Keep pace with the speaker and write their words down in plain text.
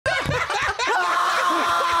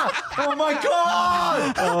Oh my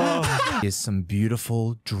God! Here's some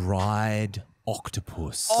beautiful dried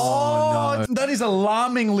octopus. Oh, no. That is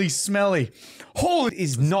alarmingly smelly. Holy, It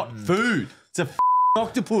is not food. It's a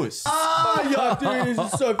octopus. oh, yeah, dude,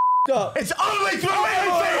 this is so up. It's only for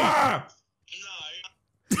anything.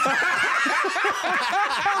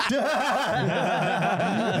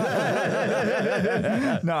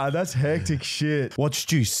 Nah, that's hectic shit.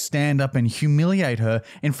 Watched you stand up and humiliate her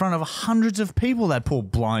in front of hundreds of people, that poor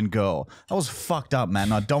blind girl. That was fucked up,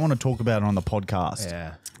 man. I don't want to talk about it on the podcast.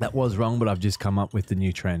 Yeah. That was wrong, but I've just come up with the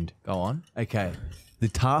new trend. Go on. Okay. The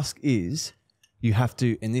task is you have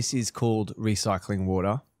to, and this is called recycling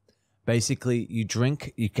water. Basically, you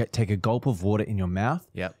drink, take a gulp of water in your mouth.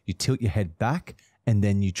 Yep. You tilt your head back, and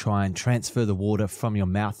then you try and transfer the water from your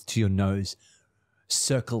mouth to your nose.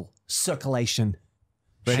 Circulation.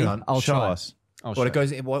 Ready? I'll Show try. us. Well, it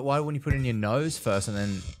goes. Why wouldn't you put it in your nose first and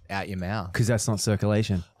then out your mouth? Because that's not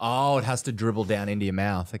circulation. Oh, it has to dribble down into your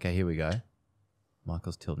mouth. Okay, here we go.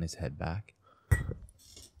 Michael's tilting his head back.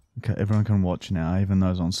 Okay, everyone can watch now, even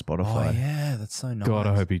those on Spotify. Oh yeah, that's so nice. God,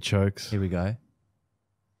 I hope he chokes. Here we go.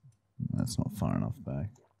 That's not far enough back.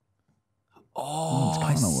 Oh,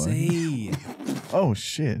 I kinda working. see. Oh,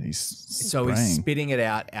 shit. He's So he's spraying. spitting it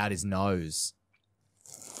out his nose.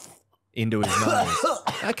 Into his nose.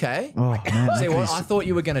 Okay. Oh, man. See, look well, at I his- thought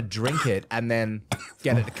you were going to drink it and then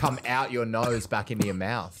get it to come out your nose back into your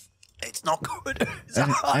mouth. It's not good.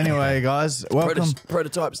 Anyway, guys, welcome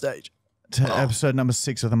Prototype stage. to episode number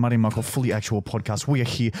 6 of the Muddy Michael Fully Actual podcast. We are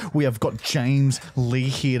here. We have got James Lee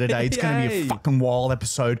here today. It's going to be a Yay. fucking wild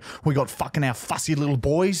episode. We got fucking our Fussy Little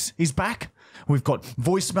Boys. He's back. We've got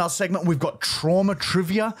voicemail segment. We've got trauma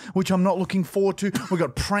trivia, which I'm not looking forward to. We've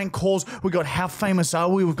got prank calls. We've got how famous are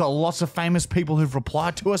we? We've got lots of famous people who've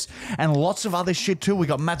replied to us and lots of other shit too. We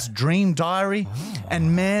got Matt's dream diary.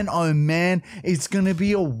 And man, oh man, it's going to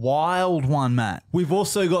be a wild one, Matt. We've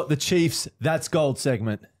also got the Chiefs That's Gold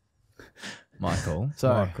segment. Michael.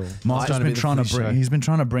 Mike's been trying to bring. He's been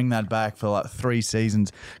trying to bring that back for like 3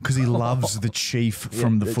 seasons because he loves the Chief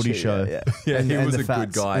from the Footy Show. Yeah, he and was the a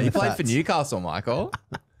fats, good guy. and He the played for fats. Newcastle, Michael.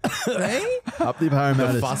 Me? Up the The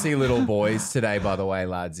Parramatta. Fussy Little Boys today, by the way,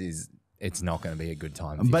 lads, it's not going to be a good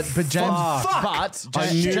time. For you. But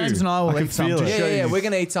James and I will I can eat some feel to it. show yeah, you. we're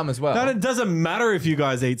going to eat some as well. No, it doesn't matter if you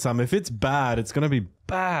guys eat some. If it's bad, it's going to be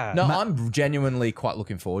bad. No, I'm genuinely quite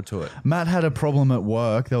looking forward to it. Matt had a problem at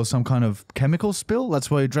work. There was some kind of chemical spill.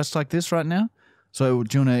 That's why you're dressed like this right now. So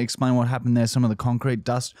do you want to explain what happened there? Some of the concrete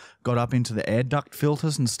dust got up into the air duct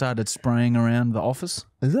filters and started spraying around the office.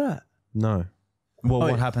 Is that? No. Well,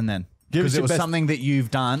 what happened then? Give us Because it your was best- something that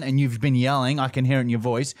you've done and you've been yelling. I can hear it in your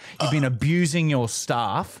voice. You've been abusing your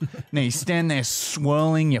staff. Now you stand there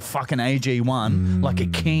swirling your fucking AG1 like a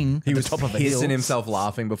king. He was top of a hill. Pissing himself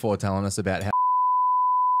laughing before telling us about how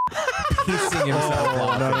pissing himself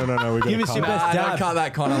laughing. No. We got Give to us cut your that. best Don't dab. cut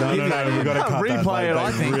that, Connor. No, Leave that we in. got to cut that. Replay it,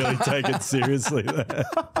 I They think. really take it seriously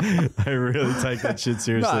there. They really take that shit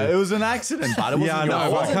seriously. No, it was an accident, but it wasn't Yeah, I your know, I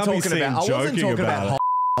but fault. wasn't can't be talking seen about. I wasn't joking talking about about. it.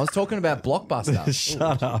 I was talking about Blockbuster.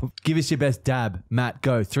 Shut up. Give us your best dab. Matt,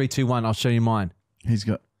 go. 3, 2, 1. I'll show you mine. He's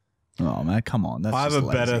got. Oh man, come on. That's I have just a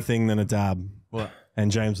lazy. better thing than a dab. What? And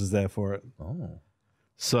James was there for it. Oh.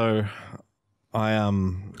 So I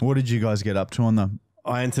What did you guys get up to on the?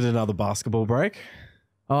 I entered another basketball break.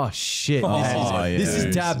 Oh, shit. yeah. This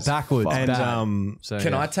is dab backwards. And bad. So,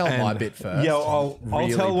 Can yeah. I tell my and- bit first? Yeah, I'll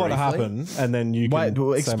Really tell what briefly? happened and then you Wait,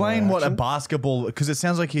 can say explain my what a reaction. basketball, because it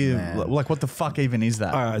sounds like you like what the fuck even is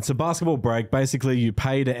that? All right, it's a basketball break. Basically, you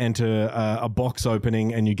pay to enter a box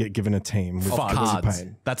opening and you get given a team with what you Cards.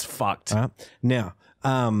 paid. That's fucked. Now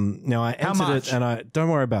I entered much? it and I don't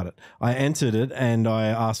worry about it. I entered it and I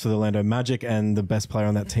asked for the Orlando Magic and the best player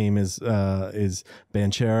on that team is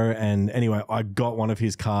Banchero. And anyway, I got one of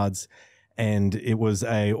his cards and it was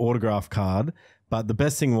a autograph card. But the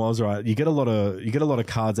best thing was, right, you get a lot of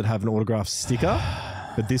cards that have an autograph sticker.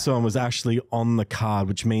 But this one was actually on the card,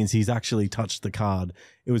 which means he's actually touched the card.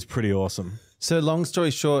 It was pretty awesome. So, long story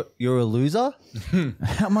short, you're a loser?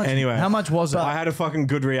 How much? Anyway, how much was it? I had a fucking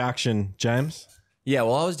good reaction, James. Yeah,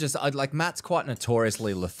 well, I'd like Matt's quite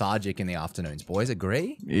notoriously lethargic in the afternoons. Boys,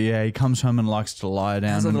 agree? Yeah, he comes home and likes to lie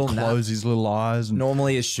down Has a and little close his little eyes. And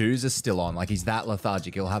Normally his shoes are still on. Like he's that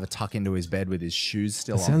lethargic. He'll have a tuck into his bed with his shoes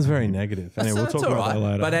still on. Sounds very negative. Anyway, we'll That's talk all about that right.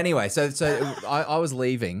 later. But anyway, so I was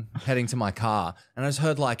leaving, heading to my car, and I just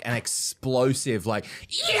heard like an explosive, like,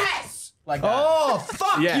 yes! Like that. oh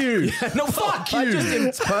fuck Yeah. you! Yeah, no, fuck you! I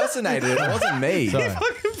just impersonated it. It wasn't me.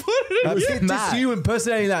 Just you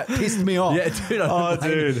impersonating that pissed me off. Yeah, dude. Oh,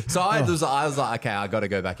 dude. So I was like, okay, I got to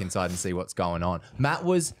go back inside and see what's going on. Matt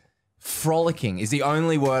was Frolicking is the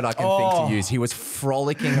only word I can think to use. He was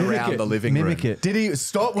frolicking around the living room. Mimic it. Did he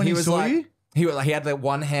stop when he was saw like, you? He had that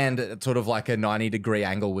one hand at sort of like a 90-degree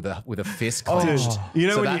angle with a fist clenched. You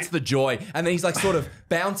know so when that's the joy. And then he's like sort of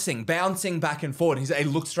bouncing back and forth. He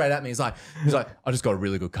looked straight at me. He's like, I just got a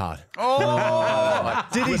really good card.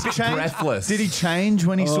 Did he change? Breathless. Did he change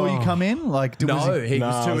when he saw you come in? Like, No, was he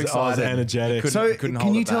was too I was excited. energetic. so couldn't can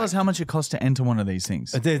hold you it tell back. us how much it costs to enter one of these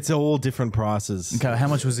things? It's all different prices. Okay, how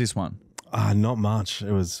much was this one? Not much.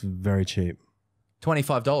 It was very cheap.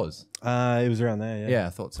 $25. It was around there, yeah. Yeah, I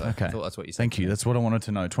thought so. Okay. I thought that's what you said. Thank you. That's what I wanted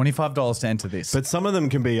to know. $25 to enter this. But some of them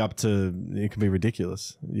can be up to, it can be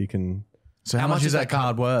ridiculous. You can, so how much is that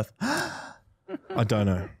card worth? I don't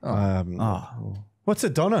know. What's a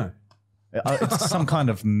dono? It's some kind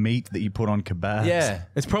of meat that you put on kebabs. Yeah.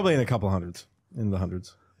 It's probably in a couple hundreds, in the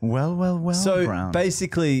hundreds. Well, So Brown.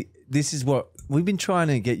 basically, this is what we've been trying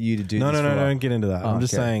to get you to do. No, this for a while. don't get into that. I'm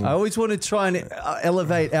just Okay. saying. I always want to try and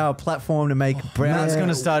elevate our platform to make Brown. Matt's going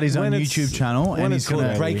to start his own When it's- YouTube channel when and it's he's going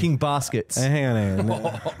called to Breaking baskets. Hang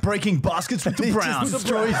on. breaking baskets with the Brown.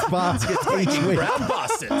 Destroys baskets each week. Brown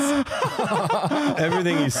bastards.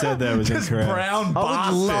 Everything you said there was incorrect. Brown I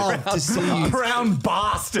bastard. would love to see you. Brown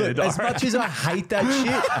bastard. As much as I hate that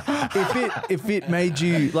shit, if it made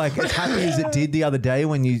you like as happy as it did the other day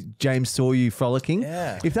when James saw you frolicking,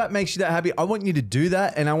 if that makes you that happy, I want you to do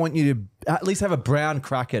that, and I want you to at least have a Brown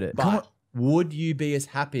crack at it. But would you be as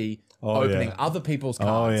happy opening yeah. other people's Oh,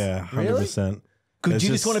 cards? yeah. 100%. Could you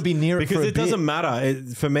just want to be near it because for a it doesn't matter.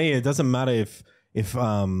 For me, it doesn't matter if It's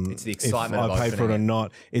the excitement if of I pay for it opening or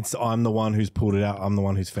it. not. I'm the one who's pulled it out. I'm the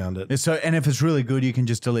one who's found it. So, and if it's really good, you can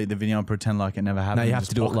just delete the video and pretend like it never happened. No, you have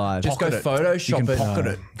Just to do it pocket- live. Just go pocket it. Photoshop You can it. pocket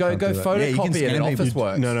it. Go Yeah, you can photocopy it. scan It it. Office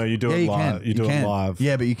works. No, you do Yeah, it you live. can. You do it live.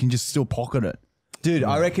 Yeah, but you can just still pocket it. Dude,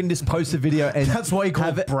 I reckon just post a video and That's why you call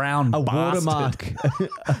have it brown a bastard. watermark.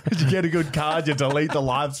 You get a good card, you delete the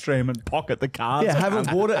live stream and pocket the cards. Yeah, have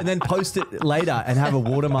a water and then post it later and have a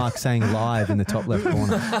watermark saying live in the top left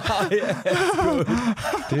corner.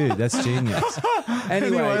 Dude, that's genius.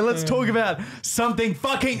 Anyway, let's talk about something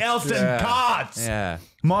fucking else than cards. Yeah.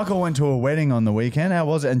 Michael went to a wedding on the weekend. How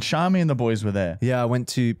was it? And Shami and the boys were there. Yeah, I went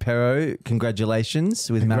to Pero.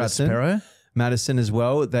 Congratulations with Congrats, Madison. Pero. Madison as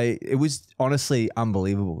well. It was honestly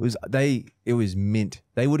unbelievable. It was mint.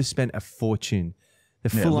 They would have spent a fortune. The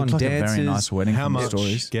Yeah, it full on looked like dances. a very nice wedding. How from the much?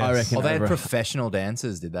 stories? Guess. I reckon Oh, they had over- professional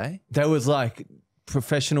dancers, did they? There was like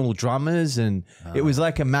professional drummers and it was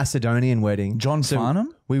like a Macedonian wedding. John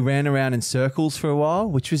Farnham? We ran around in circles for a while,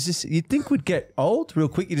 which was just, you'd think we'd get old real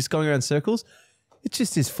quick. You're just going around in circles. It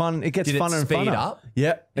just is fun. It gets Did it funner and speed funner. up?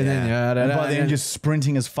 Yep. And then, And by then, you're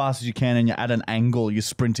sprinting as fast as you can, and you're at an angle. You're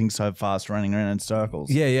sprinting so fast, running around in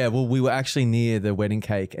circles. yeah. Well, we were actually near the wedding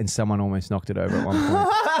cake and someone almost knocked it over at one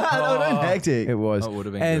point. hectic. It was. That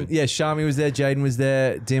would've been and good. yeah, Shami was there, Jaden was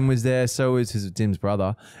there, Dim was there, so was Dim's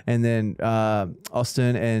brother. And then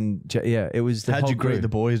Austin and it was the How'd whole you greet crew. the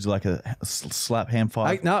boys? Like a slap hand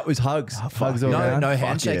fight? No, it was hugs. Hugs all No, around. no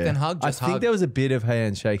handshake, yeah. then hug. I Just think hug. there was a bit of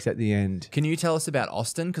handshakes at the end. Can you tell us about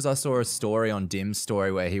Austin? Because I saw a story on Dim's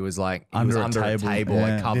story where he was like Under a under table. a table,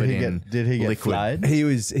 Yeah. like covered Did he get liquid. flayed?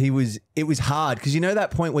 It was hard because you know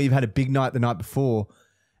that point where you've had a big night the night before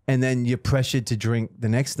and then you're pressured to drink the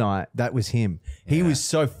next night. That was him. He was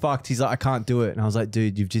so fucked. He's like, I can't do it. And I was like,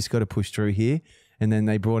 dude, you've just got to push through here. And then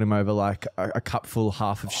they brought him over like a cup full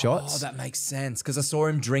half of shots. Oh, that makes sense. Because I saw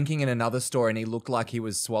him drinking in another story and he looked like he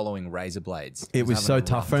was swallowing razor blades. It was having so a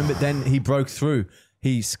tough for him, but then he broke through.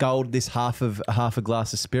 He sculled this half a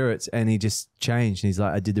glass of spirits and he just changed. And he's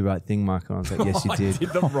like, I did the right thing, Michael. And I was like, yes, you did.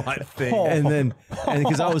 did the right thing. And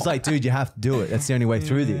because I was like, dude, you have to do it. That's the only way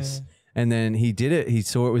through this. And then he did it. He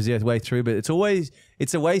saw it was the way through, but it's a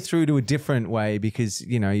way through to a different way because,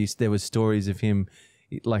 you know, there was stories of him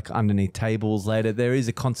like underneath tables later. There is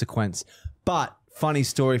a consequence. But funny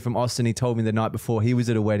story from Austin. He told me the night before he was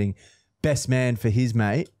at a wedding, best man for his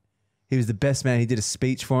mate. He was the best man. He did a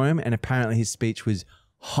speech for him, and apparently his speech was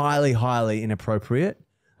highly, highly inappropriate.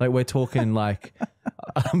 Like we're talking like,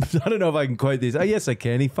 I don't know if I can quote this. Oh, yes, I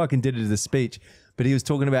can. He fucking did it as a speech. But he was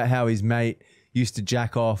talking about how his mate used to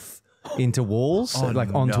jack off into walls,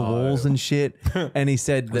 onto walls and shit. And he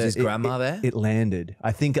said that his grandma there? It landed.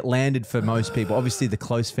 I think it landed for most people. Obviously, the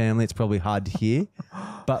close family, it's probably hard to hear.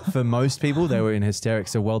 But for most people, they were in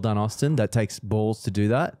hysterics. So well done, Austin. That takes balls to do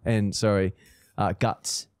that. And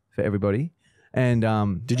guts for everybody.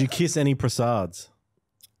 And Did you kiss any prasads?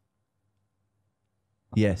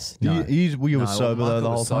 yes. You were No, sober though Michael the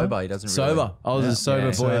whole was time? sober. He doesn't Sober. really. I was a sober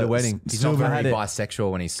Yeah, boy at a wedding. He's not Still very had it.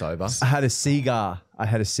 bisexual when he's sober. I had a cigar. Oh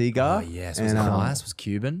yes, was it and, nice? Was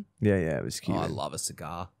Cuban? Yeah, it was Oh, cute. I love a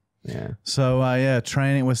cigar. Yeah. So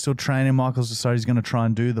training. We're still training. Michael's decided he's going to try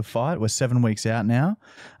and do the fight. We're 7 weeks out now.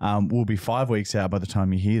 We'll be 5 weeks out by the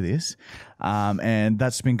time you hear this. And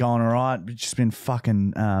that's been going all right. We've just been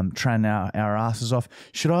fucking training our asses off.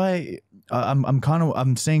 Should I?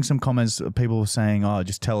 I'm seeing some comments. People saying, "Oh,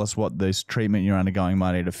 just tell us what this treatment you're undergoing,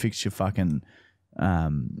 Marty, to fix your fucking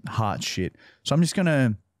heart shit." So I'm just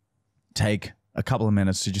gonna take a couple of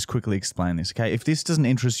minutes to just quickly explain this. Okay, if this doesn't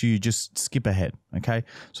interest you, just skip ahead. Okay,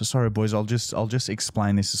 so sorry, boys. I'll just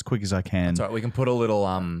explain this as quick as I can. That's right. We can put a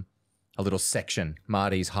little section,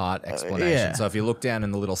 Marty's heart explanation. Yeah. So if you look down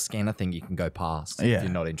in the little scanner thing, you can go past if you're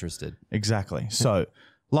not interested. Exactly. So,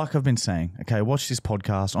 like I've been saying, okay, watch this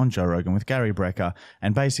podcast on Joe Rogan with Gary Brecker.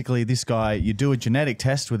 And basically, this guy, you do a genetic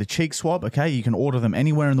test with a cheek swab, okay? You can order them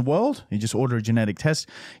anywhere in the world. You just order a genetic test.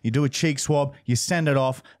 You do a cheek swab. You send it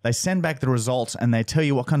off. They send back the results, and they tell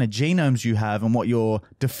you what kind of genomes you have and what you're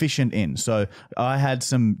deficient in. So, I had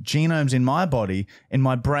some genomes in my body, in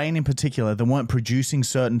my brain in particular, that weren't producing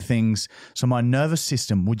certain things. So, my nervous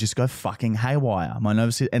system would just go fucking haywire.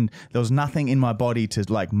 And there was nothing in my body to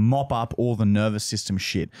like mop up all the nervous system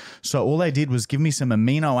shit. So all they did was give me some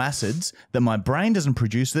amino acids that my brain doesn't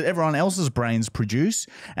produce, that everyone else's brains produce,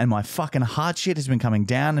 and my fucking heart shit has been coming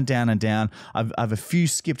down and down and down. I've a few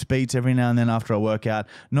skipped beats every now and then after I work out.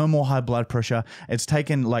 No more high blood pressure. It's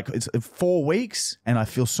taken it's 4 weeks, and I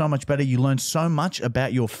feel so much better. You learn so much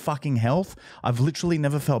about your fucking health. I've literally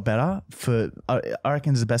never felt better for, I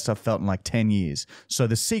reckon it's the best I've felt in like 10 years. So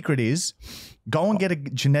the secret is go and get a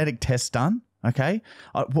genetic test done. Okay,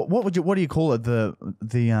 what do you call it?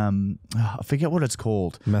 I forget what it's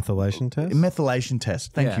called. Methylation test. Methylation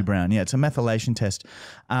test. Thank you, Brown. Yeah, it's a methylation test.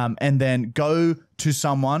 And then go to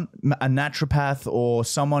someone, a naturopath or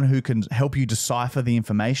someone who can help you decipher the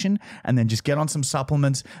information, and then just get on some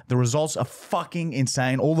supplements. The results are fucking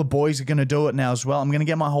insane. All the boys are going to do it now as well. I'm going to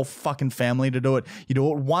get my whole fucking family to do it. You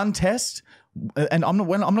do it one test. And I'm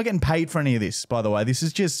not getting paid for any of this, by the way. This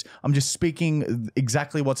is just, I'm just speaking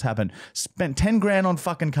exactly what's happened. Spent 10 grand on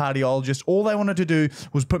fucking cardiologist. All they wanted to do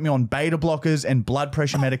was put me on beta blockers and blood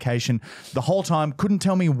pressure medication the whole time. Couldn't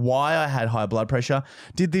tell me why I had high blood pressure.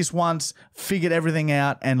 Did this once, figured everything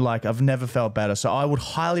out, and like I've never felt better. So I would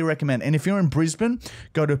highly recommend. And if you're in Brisbane,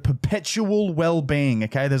 go to Perpetual Wellbeing.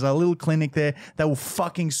 Okay, there's a little clinic there that will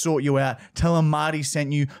fucking sort you out. Tell them Marty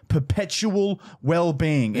sent you. Perpetual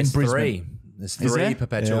Wellbeing in Brisbane. There's three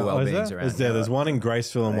Perpetual Wellbeings around. There's one in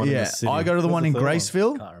Graceville and one in the city. I go to the one in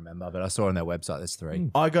Graceville. Can't remember, but I saw on their website there's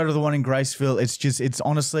 3. I go to the one in Graceville. It's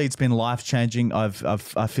honestly, it's been life changing. I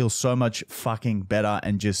feel so much fucking better,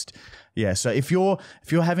 and just Yeah, so if you're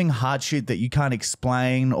having heart shit that you can't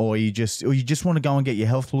explain, or you just want to go and get your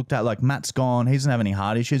health looked at, like Matt's gone, he doesn't have any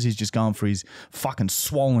heart issues. He's just going for his fucking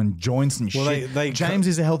swollen joints and shit. James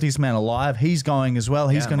is the healthiest man alive. He's going as well.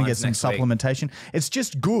 He's going to get some supplementation. It's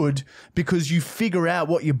just good because you figure out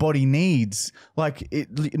what your body needs. Like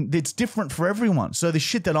it's different for everyone. So the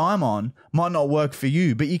shit that I'm on might not work for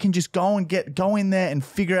you, but you can just go in there and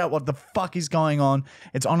figure out what the fuck is going on.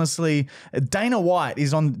 It's honestly, Dana White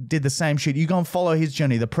did the same shit. You go and follow his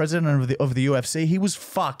journey. The president of the UFC, he was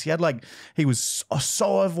fucked. He was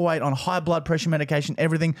so overweight, on high blood pressure medication,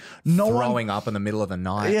 everything. Throwing up in the middle of the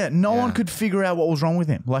night. Yeah, no one could figure out what was wrong with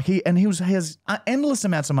him. He has endless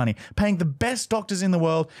amounts of money, paying the best doctors in the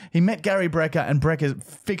world. He met Gary Brecker, and Brecker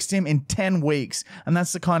fixed him in 10 weeks. And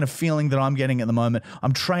that's the kind of feeling that I'm getting at the moment.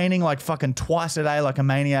 I'm training like fucking twice a day like a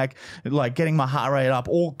maniac, like getting my heart rate up,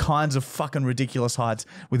 all kinds of fucking ridiculous heights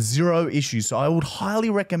with zero issues. So I would highly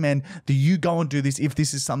recommend that you go and do this if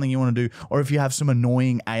this is something you want to do, or if you have some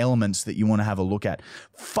annoying ailments that you want to have a look at.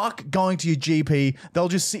 Fuck going to your GP. They'll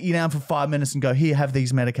just sit you down for 5 minutes and go, here, have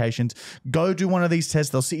these medications. Go do one of these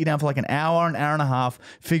tests. They'll sit you down for like an hour and a half,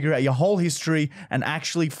 figure out your whole history, and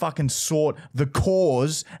actually fucking sort the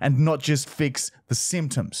cause and not just fix the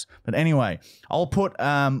symptoms. But anyway, I'll put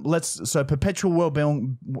Perpetual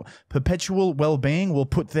Wellbeing, we'll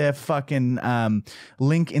put their fucking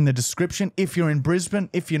link in the description. If you're in Brisbane,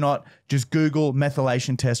 if you're not, just Google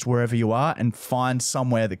methylation test wherever you are and find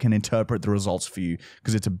somewhere that can interpret the results for you,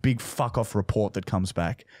 because it's a big fuck off report that comes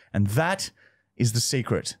back. And that is the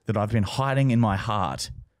secret that I've been hiding in my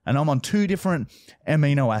heart. And I'm on 2 different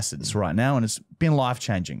amino acids right now, and it's been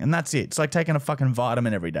life-changing. And that's it. It's like taking a fucking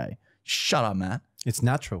vitamin every day. Shut up, Matt. It's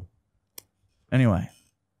natural. Anyway,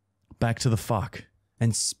 back to the fuck.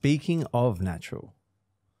 And speaking of natural,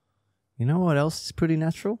 you know what else is pretty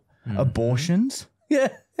natural? Abortions? Yeah,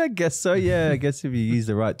 I guess so. Yeah, I guess if you use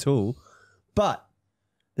the right tool. But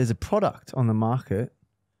there's a product on the market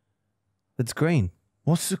that's green.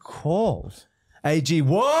 What's it called? AG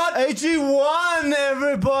what? AG1,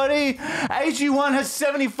 everybody. AG1 has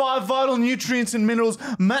 75 vital nutrients and minerals.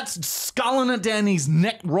 Matt's sculling it down his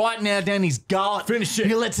neck right now, down his gullet. Finish it.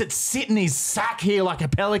 He lets it sit in his sack here like a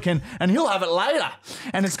pelican, and he'll have it later.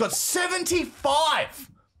 And it's got 75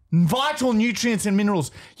 vital nutrients and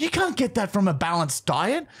minerals. You can't get that from a balanced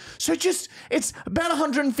diet. So it's about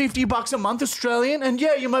 $150 a month Australian. And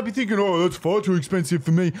yeah, you might be thinking, oh, that's far too expensive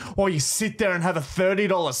for me. Or you sit there and have a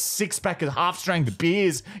 $30 six-pack of half-strength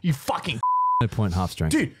beers. You fucking No point half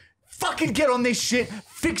strength. dude. Fucking get on this shit.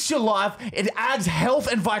 Fix your life. It adds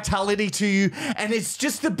health and vitality to you, and it's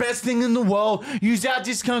just the best thing in the world. Use our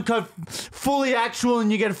discount code Fully Actual,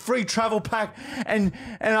 and you get a free travel pack and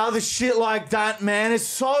other shit like that. Man, it's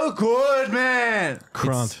so good, man.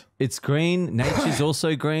 Crunt. It's green. Nature's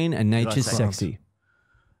also green, and nature's say? sexy.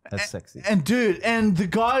 That's sexy. And dude, and the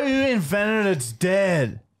guy who invented it's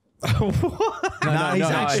dead. No, he's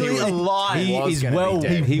actually alive. He was is gonna well. be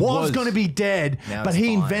dead. He was going to be dead, Now but he's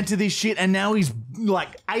he fine. invented this shit, and now he's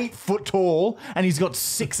like 8 foot tall, and he's got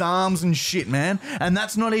 6 arms and shit, man. And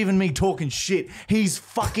that's not even me talking shit. He's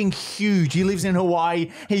fucking huge. He lives in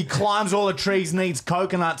Hawaii. He climbs all the trees and eats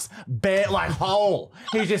coconuts bare like whole.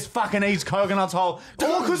 He just fucking eats coconuts whole,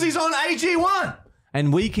 all because he's on AG1.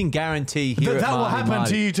 And we can guarantee here at That will Marty happen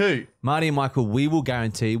Marty, to you too. Marty and Michael, we will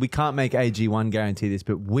guarantee, we can't make AG1 guarantee this,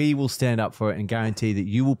 but we will stand up for it and guarantee that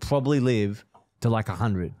you will probably live to like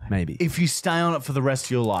 100, maybe. If you stay on it for the rest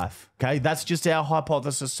of your life, okay? That's just our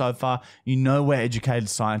hypothesis so far. You know we're educated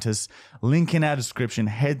scientists. Link in our description.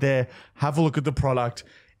 Head there. Have a look at the product.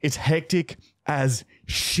 It's hectic as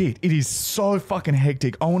shit. It is so fucking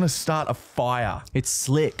hectic. I want to start a fire. It's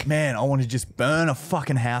slick. Man, I want to just burn a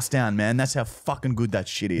fucking house down, man. That's how fucking good that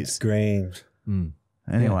shit is. Green.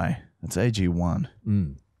 Anyway, it's AG1.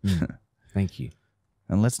 Thank you.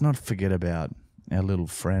 And let's not forget about our little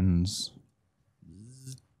friends.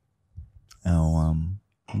 Our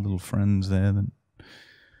little friends there that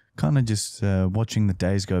kind of just watching the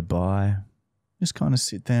days go by. Just kind of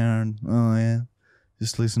sit there and, oh yeah,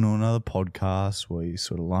 just listen to another podcast where you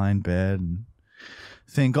sort of lie in bed and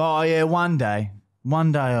think, oh yeah, one day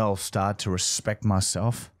I'll start to respect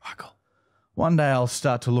myself. Michael. One day I'll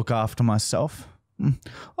start to look after myself.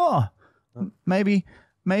 Oh, maybe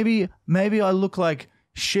I look like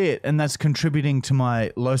shit and that's contributing to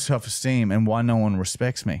my low self-esteem and why no one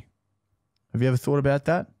respects me. Have you ever thought about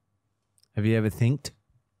that? Have you ever thinked?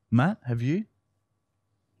 Matt, have you?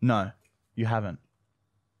 No, you haven't.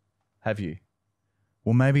 Have you?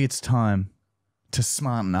 Well, maybe it's time to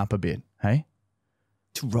smarten up a bit, hey?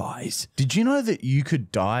 To rise. Did you know that you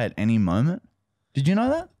could die at any moment? Did you know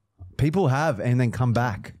that? People have and then come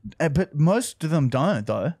back. But most of them don't,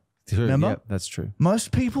 though. True. Remember? Yep, that's true.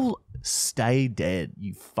 Most people stay dead,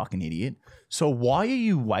 you fucking idiot. So why are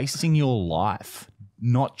you wasting your life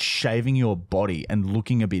not shaving your body and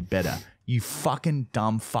looking a bit better? You fucking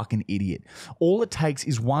dumb fucking idiot. All it takes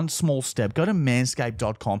is one small step. Go to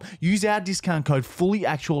manscaped.com. Use our discount code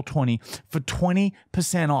FullyActual20 for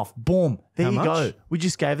 20% off. Boom. There How you much? go. We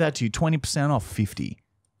just gave that to you. 20% off. 50.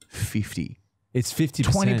 It's 50%.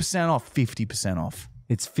 20% off. 50% off.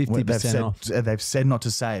 It's They've 50% off. They've said not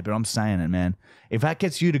to say it, but I'm saying it, man. If that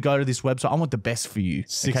gets you to go to this website, I want the best for you.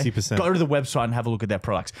 60%. Go to the website and have a look at their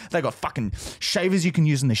products. They got fucking shavers you can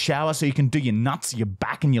use in the shower so you can do your nuts, your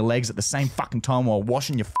back, and your legs at the same fucking time while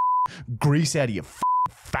washing your grease out of your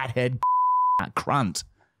fat head. Crunt.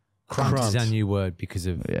 Crunt is our new word because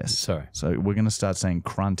of... Yes. Sorry. So we're going to start saying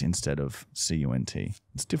crunt instead of C-U-N-T.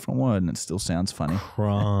 It's a different word and it still sounds funny.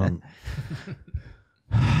 Crunt.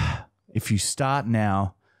 If you start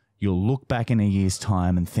now, you'll look back in a year's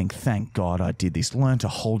time and think, thank God I did this. Learn to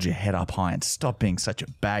hold your head up high and stop being such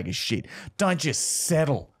a bag of shit. Don't just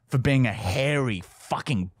settle for being a hairy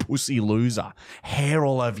fucking pussy loser. Hair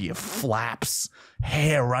all over your flaps,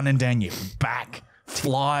 hair running down your back,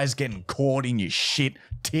 flies getting caught in your shit,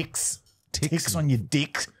 ticks on your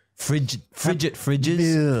dick. Frigid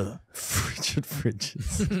fridges. Ugh. Frigid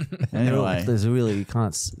fridges. Anyway. There's really, you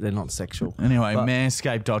can't, they're not sexual. Anyway, But-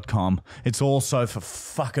 manscaped.com. It's also for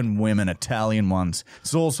fucking women, Italian ones.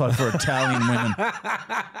 It's also for Italian women.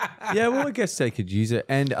 Yeah, well, I guess they could use it.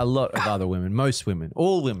 And a lot of other women, most women,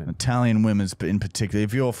 all women. Italian women's in particular.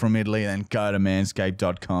 If you're from Italy, then go to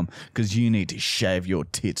manscaped.com because you need to shave your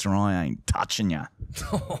tits or I ain't touching you.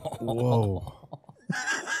 Whoa.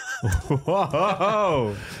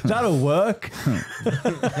 Whoa. That'll work.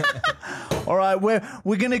 All right, we're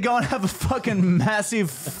going to go and have a fucking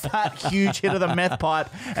massive, fat, huge hit of the meth pipe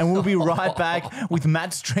and we'll be right back with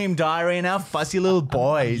Matt's Dream Diary and our Fussy Little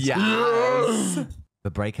Boys. Yes.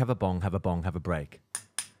 The break, have a bong, have a bong, have a break.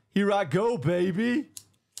 Here I go, baby.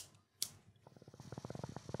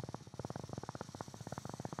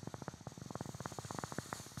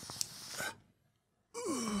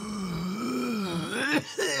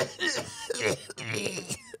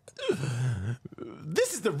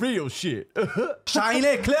 This is the real shit.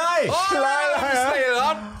 Shiny Clay!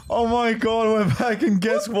 Oh my God, we're back, and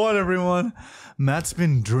guess what, everyone? Matt's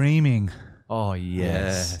been dreaming. Oh,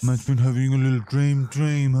 yes. Matt's been having a little dream,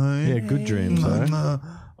 hey? Yeah, good dreams, though.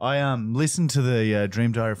 I listened to the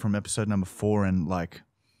Dream Diary from episode number 4, and like,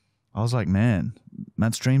 I was like, man,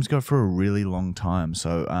 Matt's dreams go for a really long time.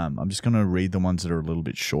 So I'm just going to read the ones that are a little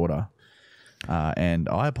bit shorter. And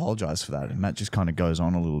I apologize for that. And Matt just kind of goes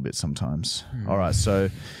on a little bit sometimes. All right. So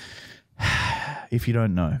if you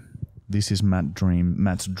don't know, this is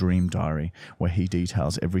Matt's dream diary, where he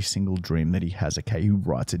details every single dream that he has. Okay. He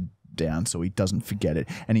writes it down so he doesn't forget it.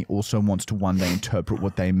 And he also wants to one day interpret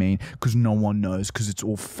what they mean, because no one knows, because it's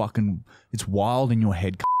all fucking, it's wild in your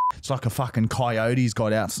head. It's like a fucking coyote's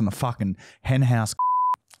got out in a fucking hen house.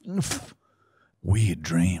 Weird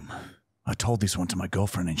dream. I told this one to my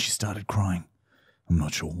girlfriend and she started crying. I'm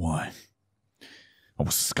not sure why. I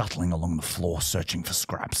was scuttling along the floor searching for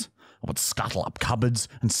scraps. I would scuttle up cupboards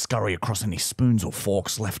and scurry across any spoons or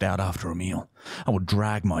forks left out after a meal. I would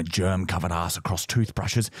drag my germ-covered ass across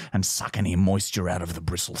toothbrushes and suck any moisture out of the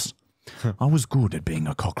bristles. I was good at being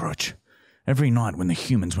a cockroach. Every night when the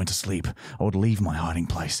humans went to sleep, I would leave my hiding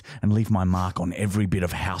place and leave my mark on every bit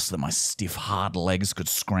of house that my stiff, hard legs could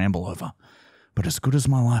scramble over. But as good as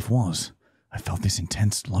my life was, I felt this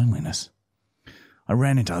intense loneliness. I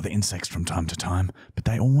ran into other insects from time to time, but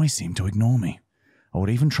they always seemed to ignore me. I would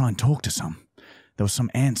even try and talk to some. There were some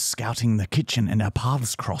ants scouting the kitchen and our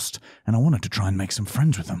paths crossed, and I wanted to try and make some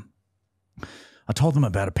friends with them. I told them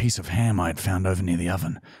about a piece of ham I had found over near the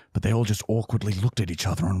oven, but they all just awkwardly looked at each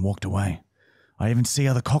other and walked away. I even see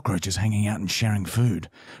other cockroaches hanging out and sharing food,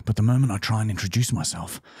 but the moment I try and introduce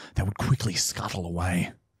myself, they would quickly scuttle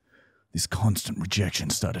away. This constant rejection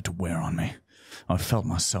started to wear on me. I felt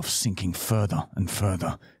myself sinking further and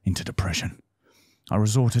further into depression. I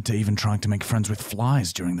resorted to even trying to make friends with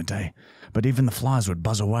flies during the day, but even the flies would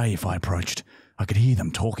buzz away if I approached. I could hear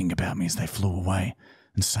them talking about me as they flew away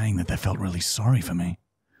and saying that they felt really sorry for me.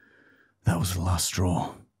 That was the last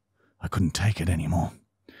straw. I couldn't take it anymore.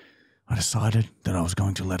 I decided that I was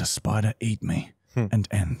going to let a spider eat me and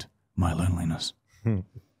end my loneliness.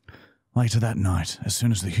 Later that night, as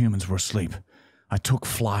soon as the humans were asleep, I took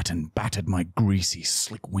flight and battered my greasy,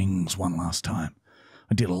 slick wings one last time.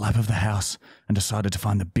 I did a lap of the house and decided to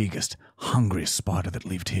find the biggest, hungriest spider that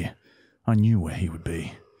lived here. I knew where he would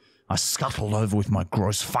be. I scuttled over with my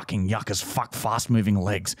gross fucking yuck as fuck fast-moving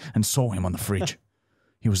legs and saw him on the fridge.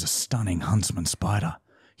 He was a stunning huntsman spider,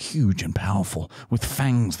 huge and powerful, with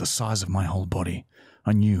fangs the size of my whole body.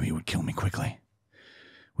 I knew he would kill me quickly.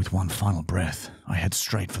 With one final breath, I head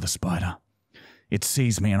straight for the spider. It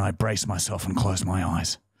sees me and I brace myself and close my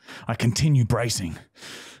eyes. I continue bracing,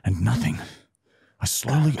 and nothing. I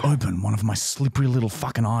slowly open one of my slippery little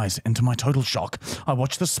fucking eyes, and to my total shock, I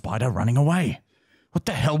watch the spider running away. What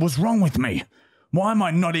the hell was wrong with me? Why am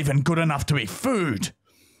I not even good enough to be food?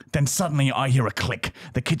 Then suddenly I hear a click.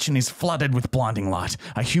 The kitchen is flooded with blinding light.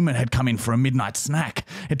 A human had come in for a midnight snack.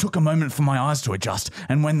 It took a moment for my eyes to adjust,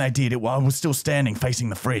 and when they did, I was still standing facing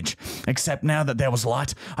the fridge. Except now that there was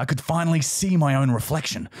light, I could finally see my own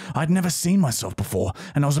reflection. I'd never seen myself before,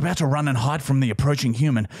 and I was about to run and hide from the approaching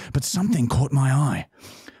human, but something caught my eye.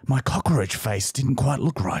 My cockroach face didn't quite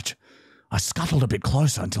look right. I scuttled a bit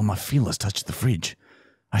closer until my feelers touched the fridge.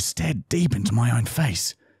 I stared deep into my own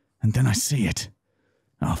face, and then I see it.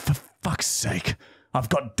 Oh, for fuck's sake. I've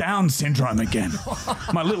got Down syndrome again.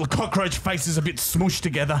 My little cockroach face is a bit smooshed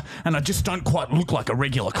together, and I just don't quite look like a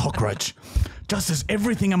regular cockroach. Just as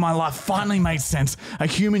everything in my life finally made sense, a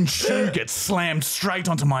human shoe gets slammed straight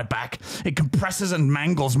onto my back. It compresses and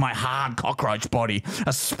mangles my hard cockroach body.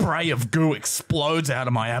 A spray of goo explodes out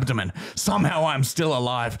of my abdomen. Somehow I'm still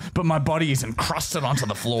alive, but my body is encrusted onto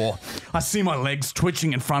the floor. I see my legs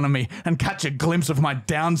twitching in front of me and catch a glimpse of my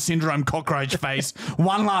Down syndrome cockroach face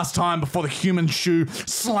one last time before the human shoe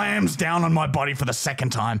slams down on my body for the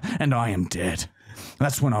second time, and I am dead.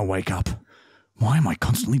 That's when I wake up. Why am I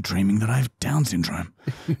constantly dreaming that I have Down syndrome?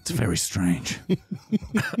 It's very strange.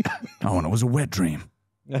 Oh, and it was a wet dream.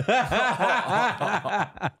 That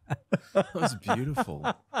was beautiful.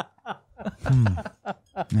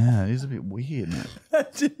 Yeah, it is a bit weird, man.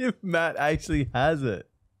 Imagine if Matt actually has it.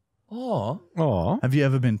 Oh. Oh, Have you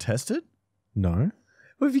ever been tested? no.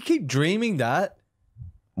 Well, if you keep dreaming that.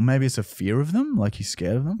 Or maybe it's a fear of them, like you're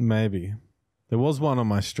scared of them? Maybe. There was one on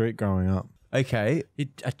my street growing up. Okay.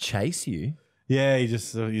 I chase you. Yeah, you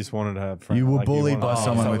just wanted to have friends. You were like, bullied wanted- by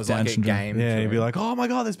someone so it with was Down like a syndrome. game. Yeah, to he'd be it. like, oh my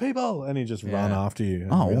God, there's people. And he'd just run after you.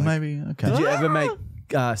 And Oh, be well, like, maybe. Okay. Did you ever make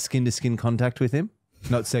skin-to-skin contact with him?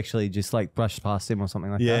 Not sexually, just like brushed past him or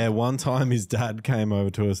something like Yeah, that. one time his dad came over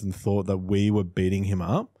to us and thought that we were beating him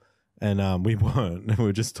up, and we weren't. We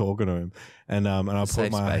were just talking to him, and I put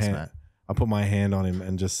Safe my space, hand, mate. I put my hand on him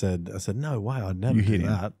and just said, no way, I'd never You do hit him.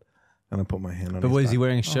 that. And I put my hand on. But his was he back.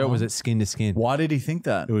 wearing a shirt? Or was it skin to skin? Why did he think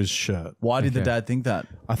that? It was shirt. Why did the Okay. dad think that?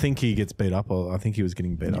 I think he gets beat up, or I think he was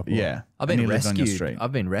getting beat up. a lot. Yeah. I've And been he lived on your rescued. street.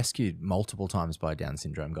 I've been rescued multiple times by a Down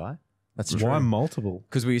syndrome guy. That's Why true. multiple?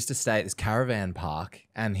 Because we used to stay at this caravan park,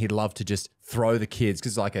 and he'd love to just throw the kids.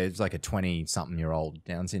 Because it was like a 20-something-year-old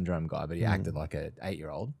Down syndrome guy, but he acted like a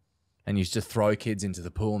 8-year-old, and he used to throw kids into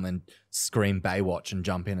the pool and then scream Baywatch and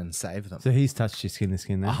jump in and save them. So he's touched your skin to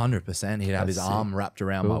skin there. 100%. He'd have his That's arm wrapped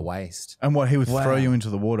around my Cool. waist. And what, he would Wow. throw you into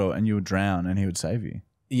the water and you would drown and he would save you.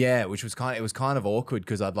 Yeah, which was kind of awkward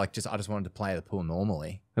because I just wanted to play at the pool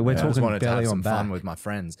normally. But we're I just talking wanted to belly have on some back. fun with my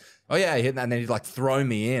friends. Oh yeah, and then he'd like throw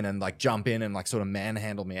me in and like jump in and like sort of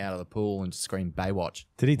manhandle me out of the pool and just scream Baywatch.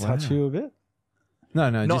 Did he touch you a bit? No,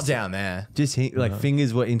 Not just, down there. Just like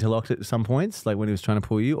fingers were interlocked at some points, like when he was trying to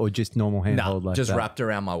pull you, or just normal handhold like just that. wrapped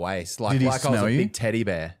around my waist, like Did he I was smell a you? big teddy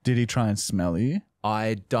bear. Did he try and smell you?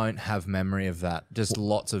 I don't have memory of that. Just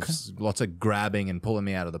lots of grabbing and pulling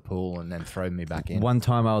me out of the pool and then throwing me back in. One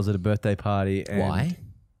time I was at a birthday party. And Why?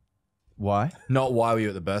 Why? Not why were you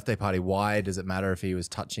at the birthday party? Why does it matter if he was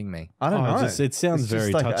touching me? I don't Oh, know. it sounds It's just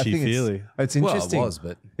very like, I think touchy-feely. It's Well, it interesting. was,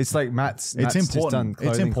 but It's like Matt's It's just important. done It's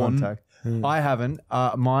clothing important. contact. I haven't.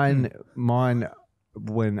 Mine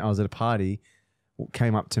when I was at a party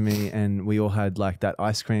came up to me and we all had like that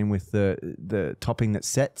ice cream with the topping that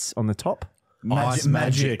sets on the top. Ice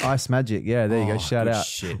magic. Ice magic. Yeah, there you go. Shout good out.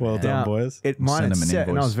 shit, Well man. done, Now, boys. Mine Send had them an set, and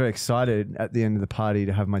I invoice. was very excited at the end of the party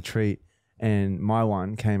to have my treat. And my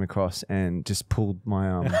one came across and just pulled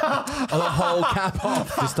my The whole cap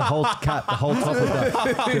off. just the whole cap, the whole top of the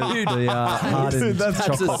hardened That's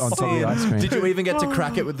chocolate a on top of the sin. ice cream. Did you even get to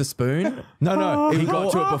crack it with the spoon? No, He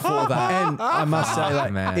got to it before that. And I must say,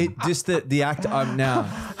 like, man. it just the act.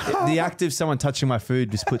 The act of someone touching my food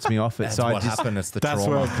just puts me off it. That's so I what just happened. It's the That's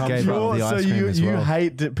trauma. where it comes gave from. up the ice cream as well.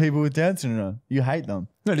 hate people with Down syndrome. You hate them.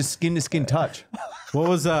 No, just skin to skin touch. What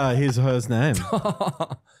was hers name?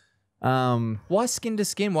 Why skin to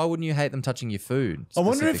skin? Why wouldn't you hate them touching your food? I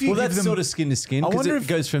wonder if you Well, give that's them, sort of skin to skin I because wonder it if-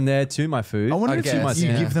 goes from there to my food. I wonder if guess, you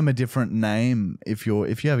yeah. give them a different name if you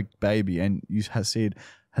have a baby and you see it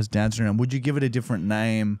has Down syndrome. Would you give it a different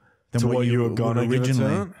name than To what you were would gonna give it to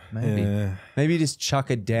originally? it? Maybe. Yeah. Maybe just chuck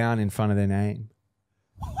it down in front of their name.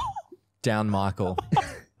 Down Michael.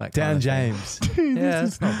 That Down kind of James. thing. Yeah,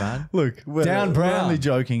 that's not bad. Look, we're, Down we're Brown. only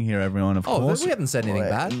joking here, everyone. Of Oh, course, we haven't said anything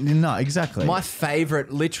bad. No, exactly.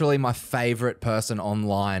 Literally my favorite person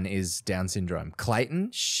online is Down syndrome. Clayton.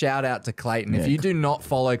 Shout out to Clayton. If Yeah. you do not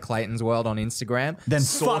follow Clayton's World on Instagram, Then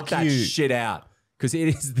sort fuck that you. shit out because it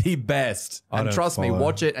is the best. I And don't trust me, follow.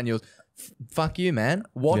 watch it and you'll fuck you, man.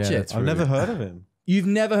 Watch Yeah, it. that's I've never heard of him. You've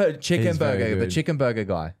never heard Chicken He's very Burger, the good. Chicken Burger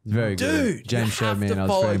guy. Very good. Dude, James you showed have me to and I was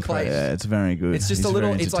follow very impressed. Clayton. yeah, it's very good. It's just He's a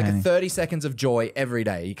little. very It's like a entertaining. 30 seconds of joy every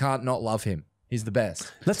day. You can't not love him. He's the best.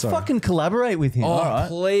 Let's fucking collaborate with him. Oh,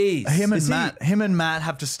 please. Him and Is he- Matt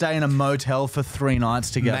have to stay in a motel for 3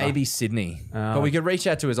 nights together. Maybe Sydney. But we could reach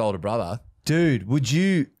out to his older brother. Dude, would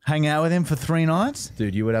you? hang out with him for 3 nights.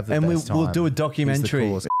 Dude, you would have the And best we'll time. do a He's the documentary.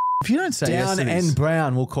 coolest. If you don't say yes Down to this, and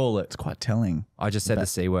Brown, we'll call it. it's quite telling. I just said the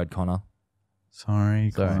C word, Connor.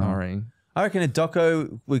 Sorry, Connor. Sorry. I reckon a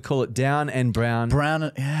doco, we call it Down and Brown. Brown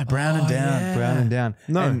and down. Brown and Down.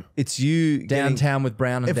 No. And it's you getting- Downtown with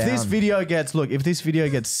Brown and If Down. this video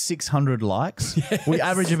gets 600 likes, we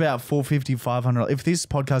average about 450, 500. If this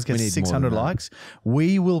podcast need more gets than 600 that. likes,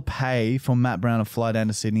 we will pay for Matt Brown to fly down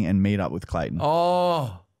to Sydney and meet up with Clayton.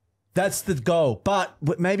 Oh. That's the goal. But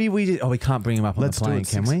maybe we can't bring him up on Let's the do plane, it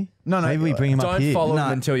can six- we? No, Maybe we bring him up Don't here. follow Nah.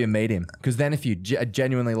 him until you meet him. Because then if you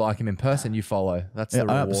genuinely like him in person, you follow. That's the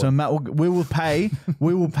reward. So Matt, we will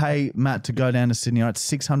pay Matt to go down to Sydney. All right,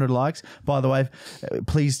 600 likes. By the way,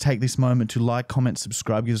 please take this moment to like, comment,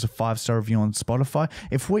 subscribe, give us a 5-star review on Spotify.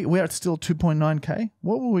 If we're at still 2.9k,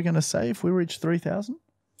 what were we going to say if we reach 3,000?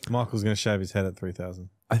 Michael's going to shave his head at 3,000.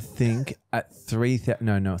 I think at 3,000.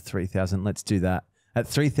 No, not 3,000. Let's do that. At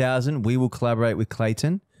 3,000, we will collaborate with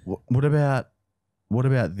Clayton. What about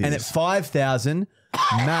this? And at 5,000,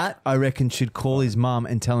 Matt, I reckon, should call his mum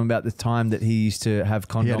and tell him about the time that he used to have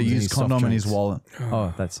condoms he had to in use his soft condom in his drinks. wallet.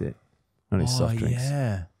 Oh, that's it. Not his soft drinks.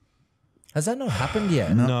 yeah. Has that not happened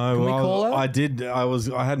yet? No, Can we well, call her? I did.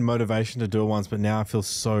 I had motivation to do it once, but now I feel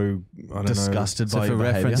so I don't Disgusted So by for your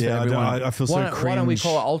reference, behavior. know. Yeah, everyone- I feel so cringe. Why don't we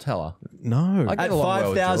call her? I'll tell her. No. I At get along well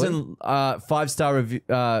with 5,000 5-star review,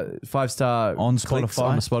 5-star On clicks Spotify.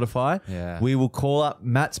 on Spotify, Yeah. we will call up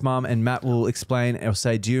Matt's mum and Matt will explain or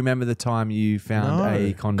say, "Do you remember the time you found No.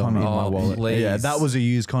 a condom in my Oh, wallet?" please. Yeah, that was a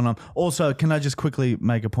used condom. Also, can I just quickly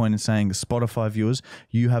make a point in saying, Spotify viewers,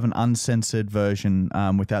 you have an uncensored version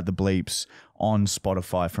without the bleeps on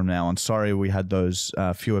Spotify from now on. Sorry, we had those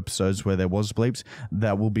few episodes where there was bleeps.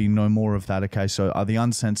 There will be no more of that. Okay, so the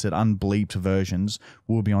uncensored, unbleeped versions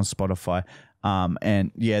will be on Spotify.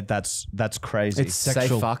 And yeah, that's crazy. It's Say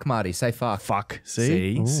sexual. fuck, Marty. Say fuck. fuck.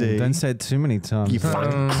 See, Ooh, see. don't say it too many times. You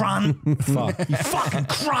fucking crunt. Fuck. You fucking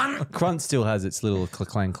crunt. Crunt still has its little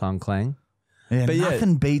clang, clang, clang. Yeah, But yeah.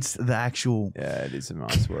 nothing beats the actual. Yeah, it is a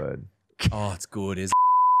nice word. Oh, it's good, is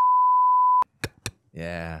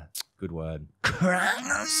Yeah, good word.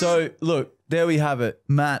 So look, there we have it.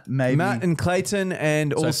 Matt, maybe. Matt and Clayton,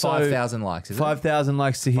 and So also 5,000 likes, is it? 5,000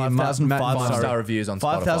 likes to hear 5,000 Matt. Five-star reviews on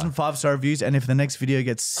Spotify. 5,000 5-star reviews, and if the next video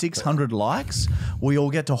gets 600 likes, we all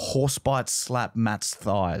get to horsebite slap Matt's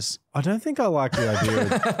thighs. I don't think I like the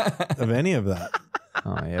idea of any of that.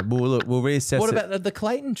 Oh yeah, well look, we'll reassess. What it. about the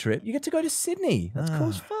Clayton trip? You get to go to Sydney. That's cool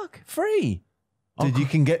as fuck. Free.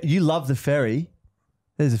 Dude, you love the ferry.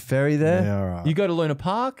 There's a ferry there. Yeah, all right. You go to Luna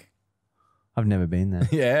Park? I've never been there.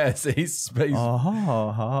 Yeah, so he's Sega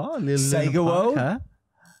World? Is there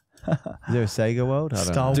a Sega World? I don't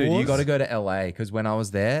Star know. Dude, you Wars? got to go to LA because when I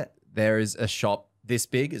was there is a shop this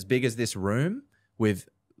big as this room with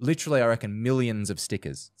literally, I reckon, millions of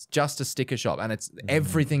stickers. It's just a sticker shop and it's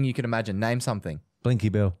everything you can imagine. Name something. Blinky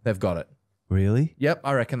Bill. They've got it. Really? Yep,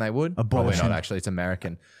 I reckon they would. Probably Abortion. not, actually. It's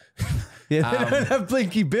American. Yeah, they don't have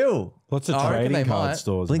Blinky Bill. Lots of I reckon trading they card might.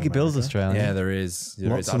 stores. Blinky in Bill's America. Australian. Yeah, there is.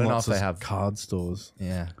 Lots I don't and know if lots they of have. card stores.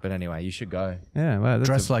 Yeah, but anyway, you should go. Yeah, well, that's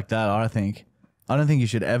Dressed like that, I think. I don't think you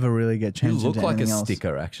should ever really get You changed look into like a anything else.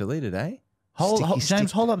 sticker, actually, today.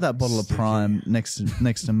 James, hold up that bottle of Prime next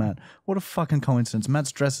to Matt. What a fucking coincidence.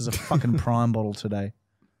 Matt's dressed as a fucking Prime bottle today.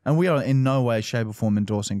 And we are in no way, shape, or form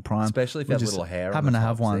endorsing Prime. Especially if you We have just little hair. happen on the to top,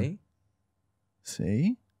 have one. see?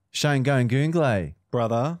 See? Shane going Goonglay.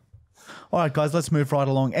 Brother. All right, guys, let's move right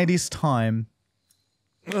along. It is time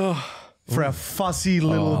for our fussy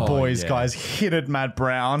little boys, yeah. guys. Hit it, Matt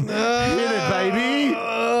Brown. Hit it, baby.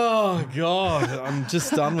 Oh, God. I'm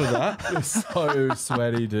just done with that. So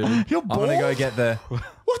sweaty, dude. You're I'm gonna go bald? get the.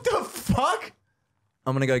 What the fuck?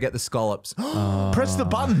 I'm gonna go get the scallops. Press the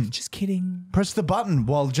button. Just kidding. Press the button.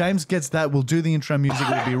 While James gets that, we'll do the intro music.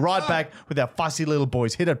 We'll be right back with our fussy little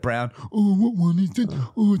boys. Hit it, Brown. Oh, what one is it?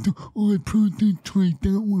 I tried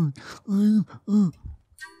that one.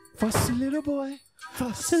 Fussy little boy.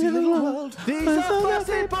 Fussy little world. These are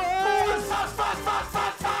fussy boys.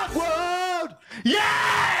 Fuss world.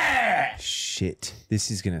 Yeah! Shit, this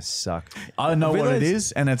is gonna suck. I know what it realised-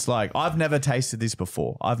 is, and it's like, I've never tasted this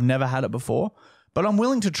before. I've never had it before, but I'm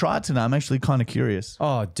willing to try it today. I'm actually kind of curious.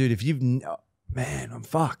 Oh, dude, if you've man, I'm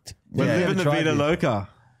fucked. We're Yeah, living the tried Vida this. Loca.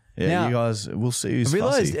 Yeah, Now- you guys, we'll see who's I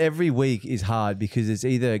realized fussy. every week is hard because it's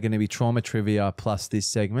either going to be trauma trivia plus this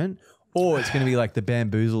segment, or it's going to be like the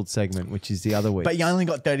bamboozled segment, which is the other week. But you only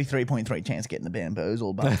got 33.3 chance of getting the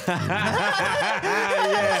bamboozle, but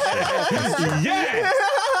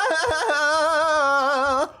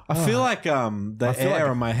I feel like the air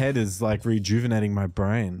on my head is like rejuvenating my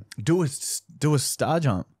brain. do a star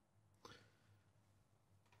jump.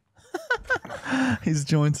 His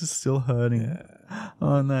joints are still hurting.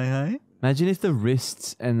 Oh no, hey? Imagine if the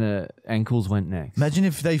wrists and the ankles went next. Imagine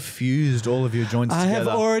if they fused all of your joints I have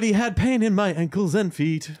together. already had pain in my ankles and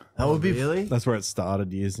feet. That would be really? That's where it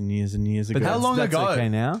started years and years and years ago. how long That's ago? okay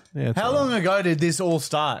now. Yeah, it's How all right. long ago did this all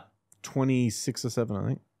start? 26 or 7, I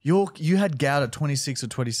think. You had gout at 26 or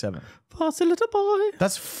 27. Fussy little boy.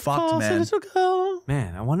 That's fucked, Fussy man. little girl.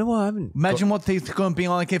 Man, I wonder why I haven't. Imagine what things are going to be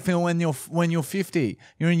like if when you're 50.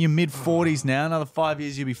 You're in your mid 40s now. Another 5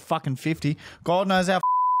 years, you'll be fucking 50. God knows how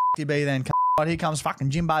you be then. Right, here comes fucking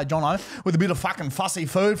Jimbo Jono with a bit of fucking fussy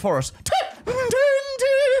food for us.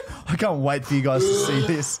 I can't wait for you guys to see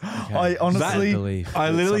this. I honestly, believe I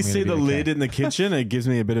literally I'm see gonna the be lid in the kitchen. It gives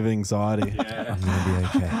me a bit of anxiety. I'm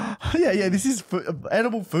gonna be okay. yeah, this is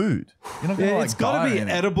edible food. You're not gonna, Yeah, like, it's got to die be in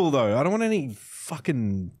it. edible though. I don't want any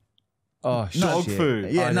fucking Oh, dog shit.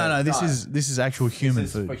 food. Yeah, no, this is actual human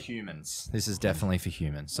This is for food. humans. This is definitely for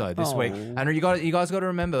humans. So this week, Oh. and you guys got to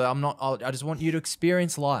remember, I just want you to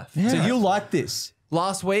experience life. So you like this?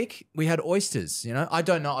 Last week we had oysters. You know, I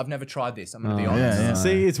don't know. I've never tried this. I'm gonna be honest. yeah.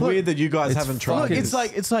 See, it's weird that you guys haven't tried Look, this.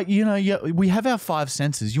 it's like we have our five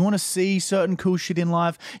senses. You want to see certain cool shit in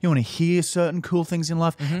life. You want to hear certain cool things in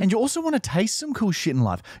life, and you also want to taste some cool shit in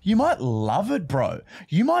life. You might love it, bro.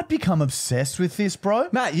 You might become obsessed with this, bro.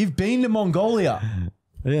 Matt, you've been to Mongolia.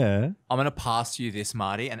 Yeah. I'm going to pass you this,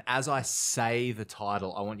 Marty, and as I say the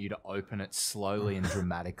title, I want you to open it slowly and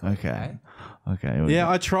dramatically. Okay. Yeah,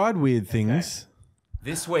 I tried weird things.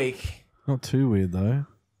 This week Not too weird though.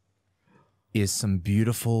 is some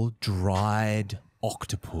beautiful dried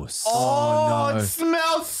octopus. Oh, it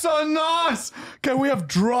smells so nice. Okay, we have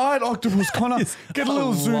dried octopus. Connor, get a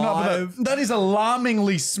little zoom up of that. That is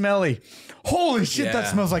alarmingly smelly. Holy shit, that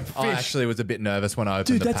smells like fish. I actually was a bit nervous when I opened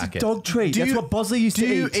Dude, the that's packet. a dog treat. Do That's you- what Bosley used to Do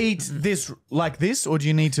you eat. eat this like this, or do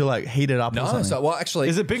you need to like heat it up or No, something? so well, actually,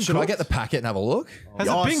 Is it been should I cooked? get the packet and have a look? Has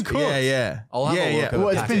it been cooked? Yeah. I'll have a look at the Well,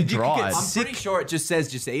 it's packet. been You could dried. I'm pretty sure it just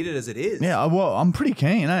says just eat it as it is. Yeah, well, I'm pretty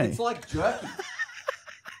keen, eh? It's like jerky.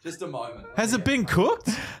 Just a moment. Has it been cooked?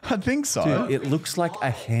 I think so. Dude, it looks like a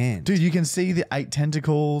hand. Dude, you can see the 8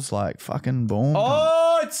 tentacles, like fucking boom.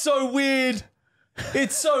 Oh, it's so weird.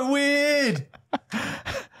 It's so weird.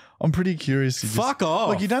 I'm pretty curious. To just, Fuck off.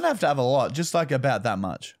 Look, you don't have to have a lot, just like about that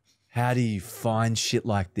much. How do you find shit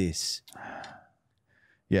like this?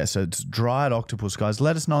 Yeah, so it's dried octopus, guys.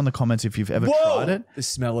 Let us know in the comments if you've ever tried it The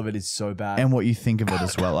smell of it is so bad. and what you think of it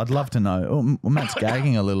as well. I'd love to know. Oh, Matt's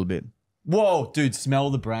gagging a little bit. Whoa, dude,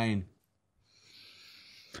 smell the brain.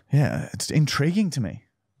 Yeah, it's intriguing to me.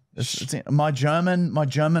 My German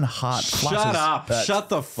heart flutters. Shut up. Shut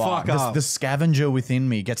the fuck up. The scavenger within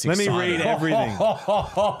me gets Let excited. me read everything.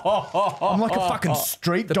 I'm like a fucking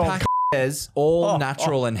street The dog. packet says all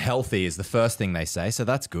natural and healthy is the first thing they say, so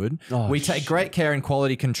that's good. We take great care and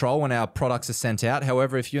quality control when our products are sent out.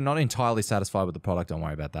 However, if you're not entirely satisfied with the product, don't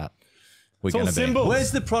worry about that. We're It's all going to be symbols.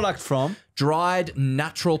 Where's the product from? dried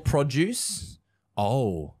natural produce.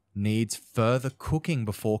 Oh, needs further cooking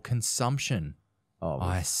before consumption. Oh,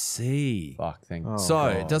 I see. fuck, thank you. So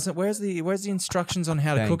it doesn't. Where's the instructions on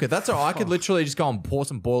how to Thank cook it? That's all right. I could literally just go and pour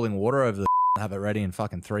some boiling water over the and have it ready in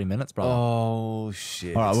fucking 3 minutes, brother. Oh,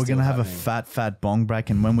 shit. All right, It's we're still going to have happening. a fat bong break,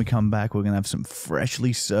 and when we come back, we're going to have some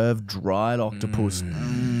freshly served dried octopus.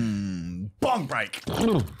 Bong break.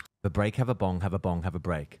 Have a break, have a bong, have a bong, have a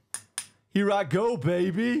break. Here I go,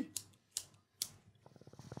 baby.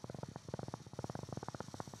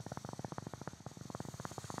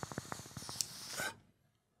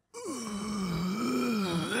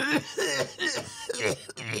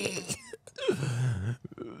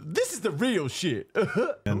 This is the real shit.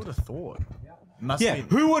 Who would have thought? Must Yeah, need,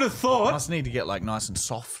 who would have thought? must need to get like nice and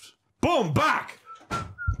soft, Boom, back.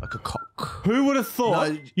 like a cock. Who would have thought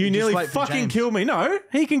No, you you just nearly wait for fucking James. killed me? No,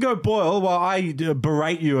 he can go boil while I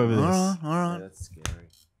berate you over this. All right. That's scary.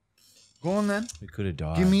 Go on then. We could have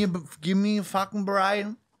died. Give me a fucking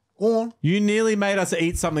berating. Go on. You nearly made us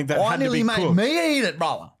eat something that I had to nearly be made cooked. me eat it,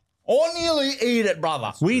 brother. I nearly eat it,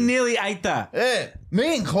 brother. We nearly ate that. Yeah,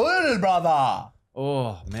 me included, brother.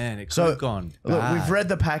 Oh, man, it could So have gone look, bad. we've read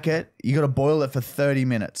the packet. You got to boil it for 30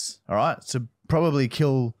 minutes. All right, so probably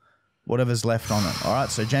kill whatever's left on it. All right,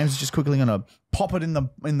 so James is just quickly gonna pop it in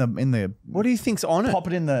the What do you think's on it? pop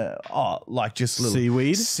it in the like just little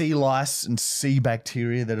Seaweed? sea lice and sea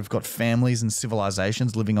bacteria that have got families and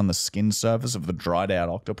civilizations living on the skin surface of the dried out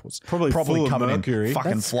octopus. Probably full of covered mercury. in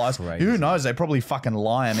fucking That's flies. crazy. Who knows? They probably fucking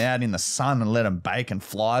lie them out in the sun and let them bake and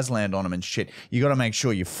flies land on them and shit. You got to make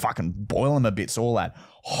sure you fucking boil them a bit so all that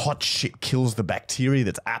hot shit kills the bacteria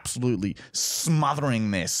that's absolutely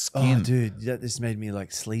smothering their Oh, skin. dude, this made me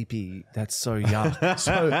like sleepy. That's so yuck.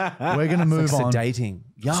 So we're gonna move on. Sedating.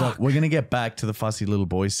 Yuck. So we're going to get back to the Fussy Little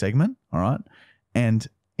Boys segment, all right? And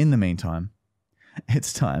in the meantime,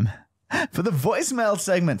 it's time for the voicemail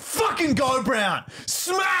segment. Fucking go, Brown!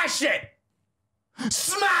 Smash it!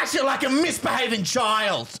 Smash it like a misbehaving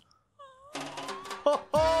child!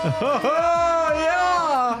 Oh,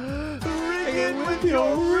 yeah. Ring it with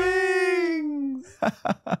your rings.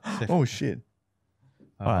 Oh, shit.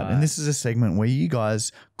 All right, and this is a segment where you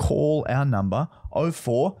guys call our number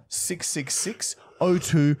 04666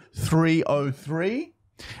 02303.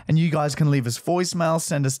 And you guys can leave us voicemail,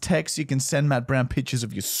 send us texts. You can send Matt Brown pictures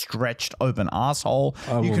of your stretched open asshole.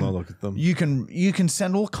 I will you can, not look at them. You can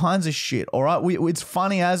send all kinds of shit. All right, it's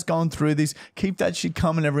funny as going through this. Keep that shit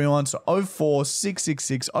coming, everyone. So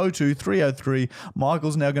 04666 02303.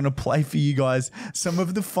 Michael's now going to play for you guys some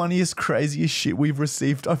of the funniest, craziest shit we've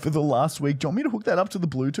received over the last week. Do you want me to hook that up to the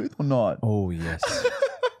Bluetooth or not? Oh, yes.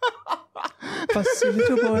 Fussy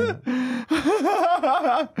little boy.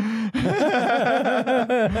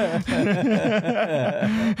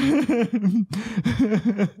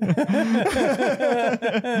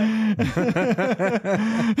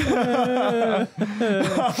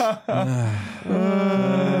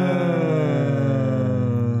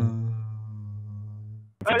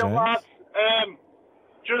 Hey, lads.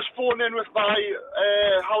 Just phoning in with my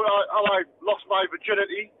how I lost my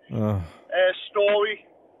virginity story.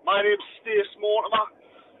 My name's Stace Mortimer.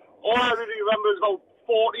 All I really remember is about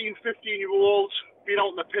 14, 15-year-olds being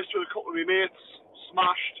out in the piss with a couple of my mates,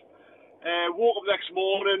 smashed. Woke up the next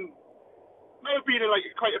morning, may have been in like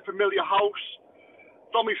quite a familiar house.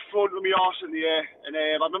 Got my front with my arse in the air, and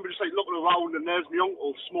I remember just like looking around, and there's my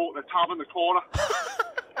uncle smoking a tab in the corner.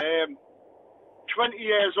 20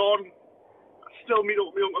 years on, I still meet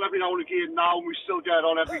up with my uncle every now and again now, and we still get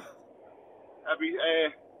on every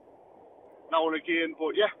now and again.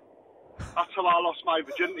 But yeah, that's how I lost my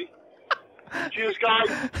virginity. Cheers,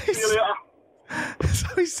 guys. See you later. So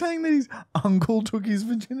he's saying that his uncle took his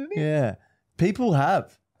virginity? Yeah. People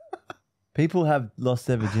have lost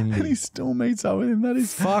their And virginity. he still meets up with him. That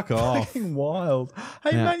is Fuck off. fucking wild.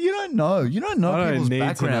 Hey, Yeah. man, you don't know. You don't know I don't people's need to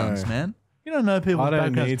backgrounds, know. man. You don't know people's I don't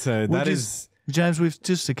backgrounds. need to. We That just- James, we've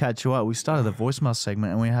just to catch you up. We started the voicemail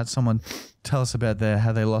segment and we had someone tell us about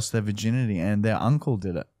how they lost their virginity and their uncle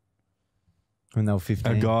did it. When they were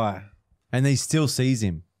 15. a guy. And he still sees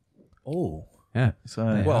him. Oh. Yeah.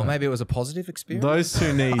 So Well, maybe it was a positive experience. Those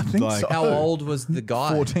two need think like so. How old was the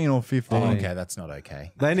guy? 14 or 15. Oh, okay, that's not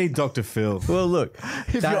okay. they need Dr. Phil. Well, look.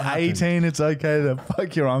 If that you're happened. 18, it's okay to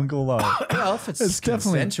fuck your uncle though. Well, if it's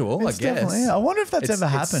definitely consensual, it's I guess. definitely- yeah. I wonder if that's It's- ever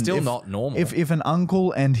it's happened. still If- not normal. If an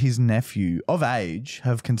uncle and his nephew of age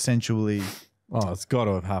have consensually, Oh, it's got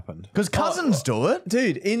to have happened. because cousins do it.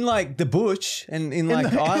 Dude, in like the bush and in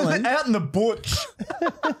like Ireland. out in the butch.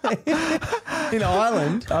 In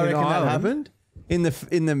Ireland, I reckon that Ireland? happened.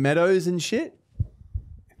 In the meadows and shit.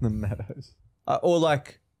 The meadows. Or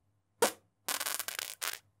like,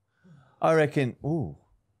 I reckon, ooh.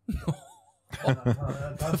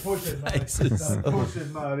 Don't push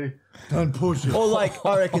it, Marty. Don't push it. Or like,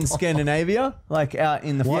 I reckon Scandinavia, like out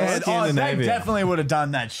in the Why forest. Oh, they Scandinavia? definitely would have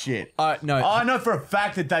done that shit. No, I know for a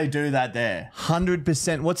fact that they do that there.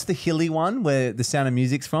 100%. What's the hilly one where the Sound of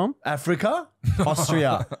Music's from? Africa?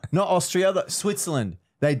 Austria. Not Austria, Switzerland.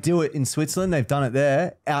 They do it in Switzerland. They've done it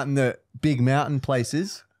there, out in the big mountain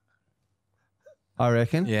places. I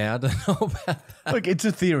reckon. Yeah, I don't know about that. Look, it's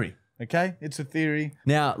a theory. Okay, it's a theory.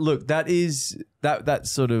 Now, look, that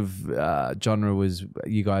sort of genre was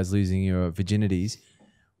you guys losing your virginities.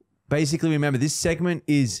 Basically, remember, this segment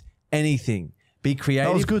is anything. Be creative.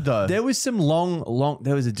 That was good, though. There was some long.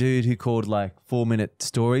 There was a dude who called like 4-minute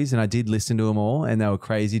stories, and I did listen to them all, and they were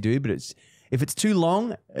crazy, dude. But if it's too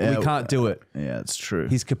long, we can't do it. Yeah, it's true.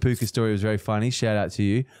 His Kapuka story was very funny. Shout out to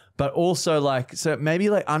you. But also, like, so maybe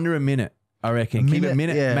like under a minute. I reckon. Keep it a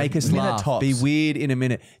minute. yeah, Make us minute laugh. tops. Be weird in a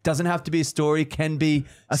minute. Doesn't have to be a story. Can be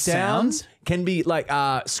sounds. sound? Can be like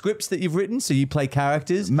scripts that you've written. So you play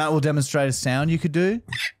characters. Matt will demonstrate a sound you could do.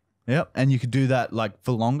 Yep, and you could do that like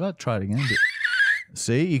for longer. Try it again.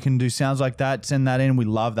 See, you can do sounds like that. Send that in. We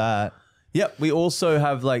love that. Yep. We also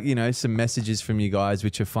have like some messages from you guys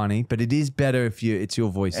which are funny. But it is better if it's your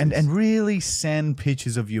voice. And really send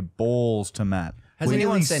pictures of your balls to Matt. Has Really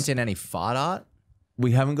anyone sent in any fart art?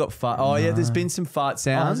 we haven't got fart. Oh yeah, there's been some fart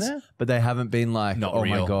sounds, there? but they haven't been like Not oh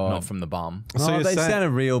real. my god, Not from the bum. Oh, you're they sounded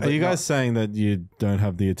real. But Are you not- guys saying that you don't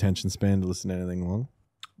have the attention span to listen to anything long?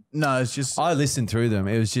 No, it's just I listened through them.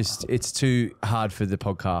 It was just, it's too hard for the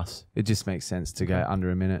podcast. It just makes sense to go under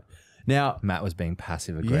a minute. Now, Matt was being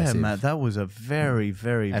passive yeah, aggressive. Matt. That was a very,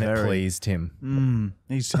 very, and very. it pleased him.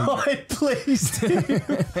 He's I pleased him.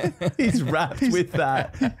 He's wrapped with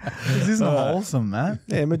that. this isn't wholesome, Matt.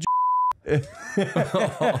 Yeah,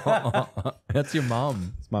 That's your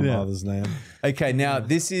mum. it's my mother's name. Okay, now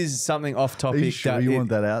this is something off Are topic. you sure that you it- want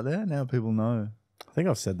that out there? Now people know. I think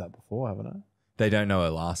I've said that before, haven't I? They don't know her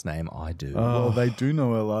last name. I do. Well, they do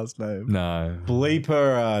know her last name. No. Bleep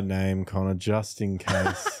her name, Connor, just in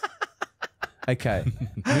case. Okay,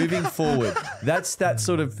 moving forward, that's that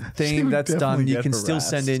sort of She thing would that's done. definitely You get can still harassed.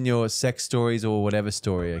 send in your sex stories or whatever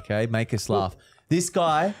story. Okay, make us laugh. This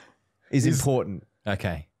guy is important.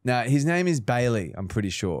 Okay. Now, his name is Bailey, I'm pretty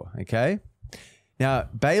sure, okay? Now,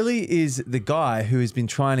 Bailey is the guy who has been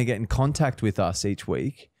trying to get in contact with us each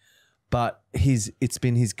week, but it's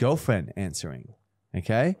been his girlfriend answering,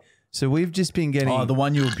 okay? So we've just been getting... Oh, the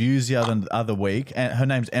one you abused the other week, and her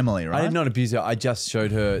name's Emily, right? I did not abuse her. I just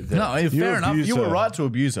showed her that... No, fair enough. abused You were her. right to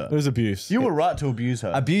abuse her. It was abuse. You were right to abuse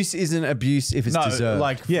her. Abuse isn't abuse if it's no, deserved.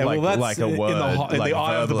 like yeah, like, well, that's like a word, in the like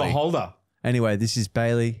eye of the verbally. beholder. Anyway, this is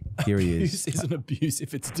Bailey. Here he is. Abuse isn't abuse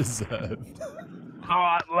if it's deserved. All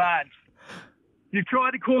right, lads. You've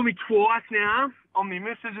tried to call me twice now on my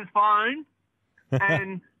missus's phone,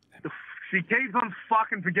 and she keeps on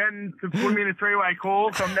fucking forgetting to put me in a three-way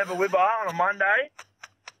call, so I'm never with her on a Monday.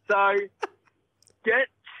 So get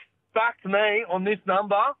back to me on this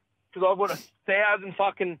number, because I've got 1,000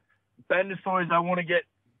 fucking bender stories I want to get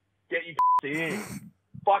you to hear.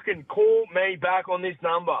 fucking call me back on this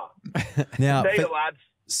number. Now, See you,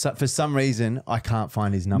 lads. for some reason, I can't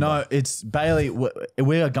find his number. No, it's Bailey.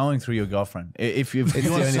 We are going through your girlfriend. If you the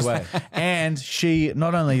want only to- way. And she,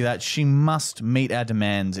 not only that, she must meet our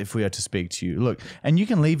demands if we are to speak to you. Look, and you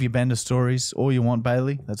can leave your Bender stories all you want,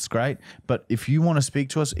 Bailey. That's great. But if you want to speak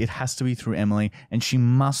to us, it has to be through Emily, and she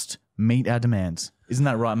must meet our demands. Isn't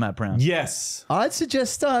that right, Matt Brown? Yes. I'd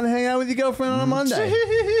suggest starting to hang out with your girlfriend on a Monday.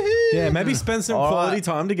 Yeah, maybe spend some quality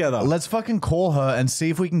time together. Let's fucking call her and see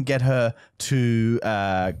if we can get her to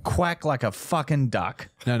quack like a fucking duck.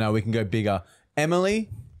 No, we can go bigger. Emily,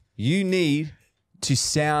 you need to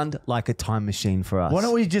sound like a time machine for us. Why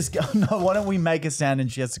don't we just go? No, why don't we make a sound and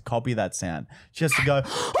she has to copy that sound? She has to go.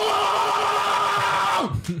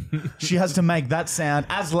 She has to make that sound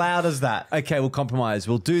as loud as that. Okay, we'll compromise.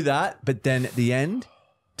 We'll do that, but then at the end,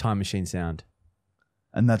 time machine sound.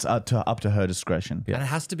 And that's up to her discretion. And it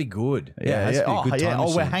has to be good. Yeah, it has to be a good time Oh,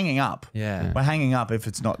 we're machine. hanging up. Yeah. We're hanging up if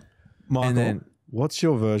it's not. Michael, And then- what's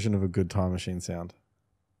your version of a good time machine sound?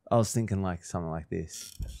 I was thinking like something like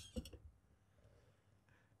this.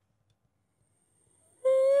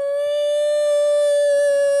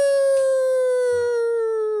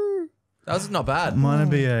 That was not bad. Mine would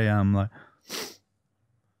be a like.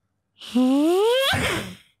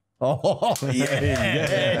 Oh,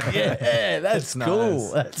 yeah. That's That's cool.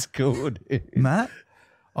 nice. That's good. Matt.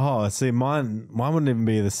 Oh, see, mine wouldn't even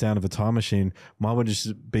be the sound of a time machine. Mine would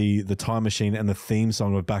just be the time machine and the theme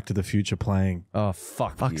song of Back to the Future playing. Oh,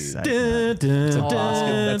 fuck's you. sake.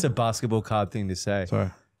 That's a basketball card thing to say.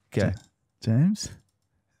 Sorry. Okay. James.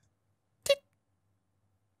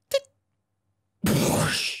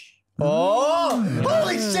 Oh,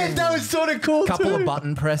 holy shit, that was sort of cool Couple of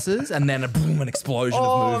button presses and then a boom, an explosion of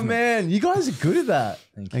Oh, movement. man. You guys are good at that.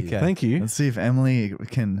 Thank you. Okay. Thank you. Let's see if Emily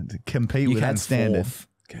can compete You with can that standard. fourth.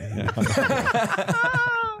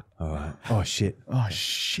 All right. Oh, shit. Oh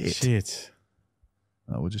shit! Shit.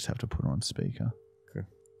 Oh, we'll just have to put her on speaker.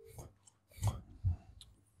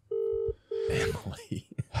 Emily.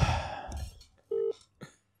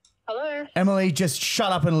 Hello. Emily, just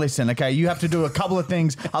shut up and listen, okay? You have to do a couple of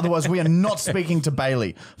things, otherwise we are not speaking to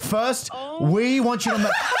Bailey. First, we want you to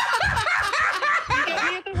make... You get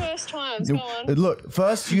me at the worst times. Go on. Look,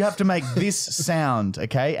 first you have to make this sound,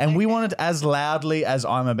 okay? And we want it as loudly as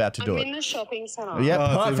I'm about to do I'm in it. the shopping centre. Yeah,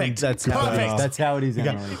 Oh, perfect. That's how it is. Perfect. That's how it is.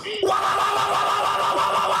 Emily.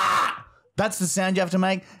 That's the sound you have to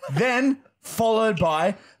make. Then, followed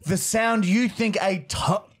by the sound you think a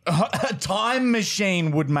time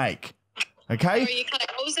machine would make. Okay?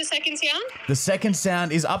 What was the second sound? The second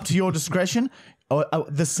sound is up to your discretion.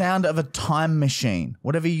 The sound of a time machine.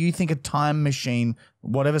 Whatever you think a time machine,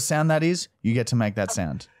 whatever sound that is, you get to make that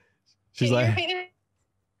sound. She's Can you like,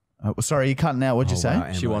 repeat Sorry, you cutting out. What'd you say?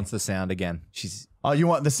 wow, She wants the sound again. She's Oh, you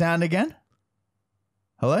want the sound again?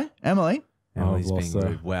 Hello? Emily? Emily's I've being lost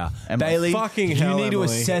her. rude. Wow. Emily. Bailey, Fucking you hell, need to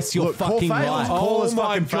Emily. assess your Look, call fucking failed. life. Call us oh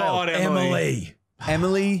my fucking God, failed. Emily.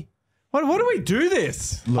 Emily, Why do we do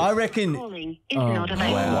this? I reckon calling is not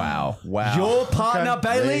available. Wow. your partner,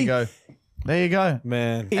 There Bailey, you go. There you go.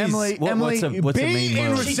 Man. is- Emily, what's it be mean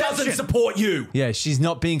in word? She doesn't support you. Yeah, she's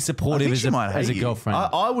not being I supportive think as she might a hate you. girlfriend.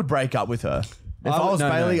 I would break up with her. If I was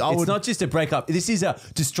Bailey, I it's would. not just a breakup. This is a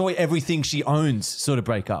destroy everything she owns sort of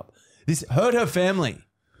breakup. This hurt her family.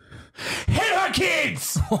 hit her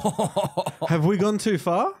kids. Have we gone too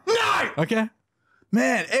far? No, Okay.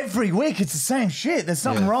 man. Every week it's the same shit. There's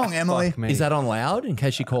something wrong, Emily. Fuck me. Is that on loud in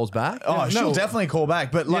case she calls back? Oh, she'll definitely call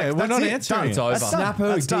back. But like, Yeah, we're that's not it. answering Done. it. It's over. That's done. Snap her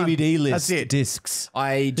That's done. DVD list. That's it. Discs.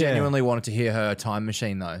 I genuinely wanted to hear her time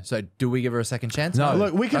machine though. So do we give her a second chance? No.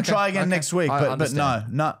 Look, we can Okay, try again okay. next week, I but no,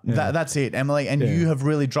 understand. that's it, Emily. And you have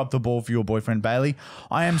really dropped the ball for your boyfriend Bailey.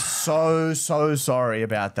 I am so sorry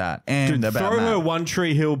about that. And Dude, about throw her Matt. One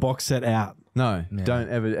Tree Hill box set out. No, don't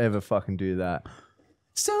ever fucking do that.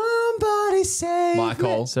 Somebody say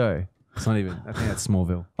Michael. Sorry, it's not even. I think that's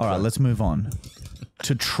Smallville. All right, let's move on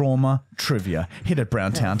to trauma trivia. Hit it,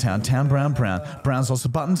 Brown Town, Brown. Brown's lots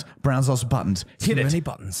of buttons. Brown's lots of buttons. Hit Too it. many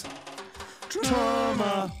buttons.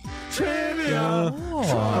 Trivia.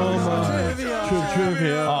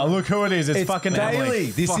 Oh, look who it is. It's fucking Bailey. Emily.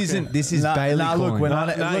 This isn't. This is Nah, Bailey. nah, look, calling. we're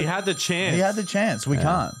not. No, look, he had the chance. He had the chance. We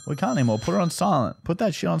can't. We can't anymore. Put her on silent. Put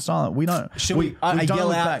that shit on silent. We don't. Should we? I don't yell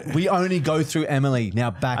look out. back. We only go through Emily.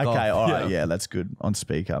 Now back off. Okay, all right. Yeah, that's good. On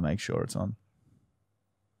speaker, make sure it's on.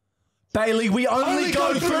 Bailey, we only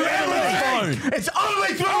go through Emily's phone. It's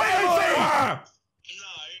only through Emily.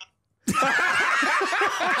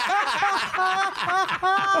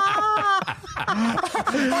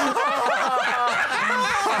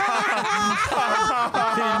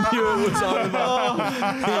 He knew it was over.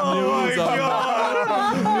 He knew it was over.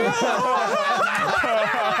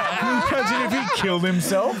 Imagine if he killed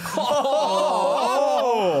himself.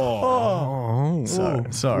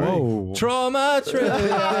 Sorry. Whoa. Trauma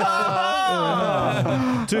trivia.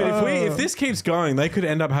 Dude, if this keeps going, they could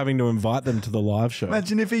end up having to invite them to the live show.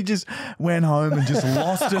 Imagine if he just went home and just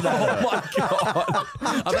lost it. Oh my god.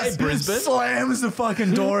 Are they Brisbane? Slams the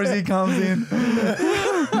fucking door as he comes in.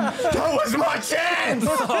 That was my chance.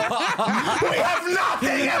 We have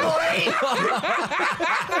nothing, Emily.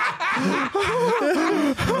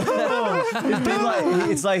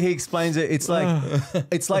 It's like he explains it. It's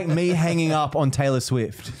like me hanging up on Taylor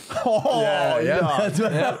Swift. That's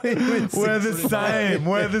what happened. We're the same.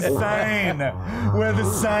 We're the same. We're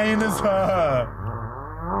the same as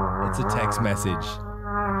her. It's a text message.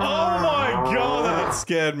 Oh my god, that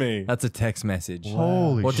scared me. That's a text message.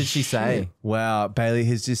 Holy What did she say? Wow, Bailey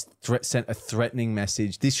has just sent a threatening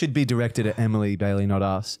message. This should be directed at Emily, Bailey, not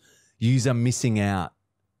us. Yous are missing out.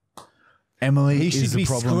 Emily He is should the be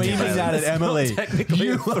problem. screaming that at Emily. Technically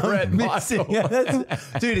a threat, Michael.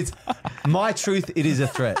 Dude, it's my truth. It is a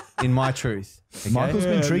threat. In my truth. Okay? Michael's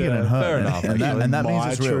been triggered and hurt. fair enough, And that means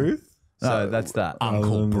My it's real. truth. So that's that.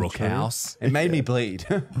 Uncle Brookhouse. It made me bleed.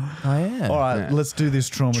 Oh yeah. All right, let's do this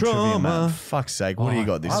trauma trivia, man. Trauma. Fuck's sake, what do you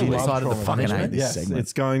got this I week? decided the Fucking hate punishment. this Yes, segment.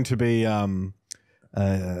 it's going to be.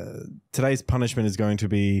 Today's punishment is going to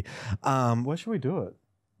be. Where should we do it?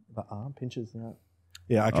 The arm pinches.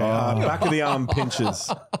 Yeah. Okay. Back of the arm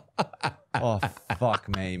pinches. Oh, fuck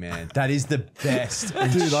me, man. That is the best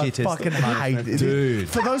and Dude, I shittest fucking hate it. Dude.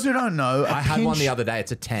 For those who don't know, I had one the other day.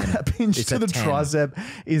 It's a 10. A pinch It's to a the 10. tricep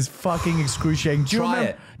is fucking excruciating. Do you Try remember,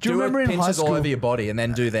 it. Do you remember in high pinches all school? over your body and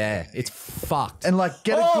then do there. It's fucked. And like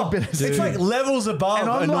get a good bit of It's like levels above and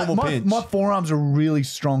a I'm like, normal pinch. my forearms are really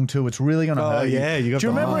strong too. It's really gonna hurt you. yeah, you got Do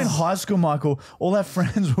you the remember in arms. high school, Michael? All our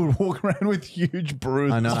friends would walk around with huge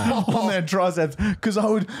bruises I know. on their triceps because I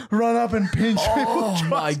would run up and pinch people's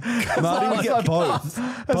my triceps. God. Marty would get both.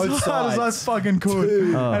 As Both hard as I sides. fucking could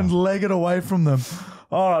and leg it away from them.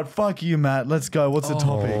 All right, fuck you, Matt. Let's go. What's the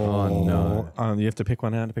topic? Oh, no. You have to pick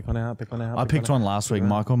one out. I picked one last week,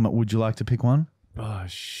 Michael. Would you like to pick one? Oh,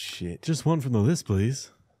 shit. Just one from the list,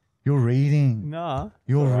 please. You're reading. Nah.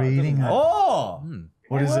 You're reading. It. Oh!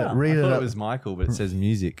 What is it? Read I it thought up. it was Michael, but it says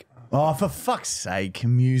music. Oh, for fuck's sake,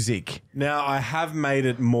 music. Now I have made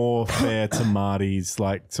it more fair to Marty's,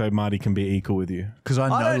 so Marty can be equal with you. Because I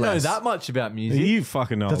know I don't know less. that much about music. You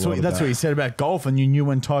fucking know. That's a lot what about he said about golf, and you knew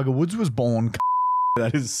when Tiger Woods was born.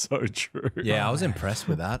 That is so true. Yeah, I was impressed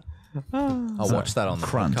with that. I watched that on the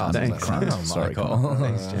Crunt. podcast. I was Thanks. like, Crunt. oh, Sorry, Michael.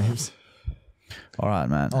 Thanks, James. All right,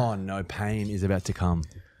 man. Oh, no. Pain is about to come.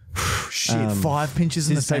 Shit, 5 pinches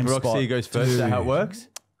in the This same same Roxy spot. goes first. Is that how it works?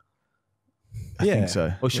 I think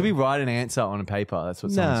so. Or should we write an answer on a paper? That's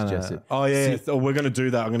what someone suggested. Oh yeah. Oh, we're gonna do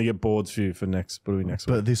that. I'm gonna get boards for you for next. What are we next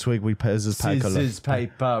week? But this week we Scissors, paper. Scissors,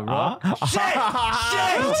 paper, rock.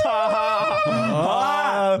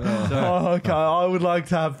 Oh, okay. I would like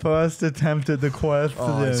to have first attempt at the question.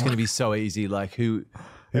 Oh, it's going to be so easy. Like who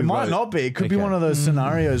It might wrote- not be. It could be Okay. one of those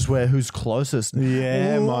scenarios where who's closest.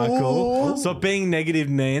 yeah, Ooh. Michael. Stop being negative,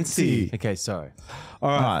 Nancy. Okay, sorry.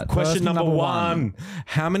 All right. Question first number number one.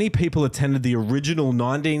 How many people attended the original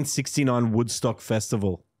 1969 Woodstock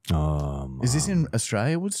Festival? Is this in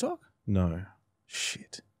Australia, Woodstock? No.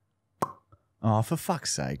 Shit. Oh, for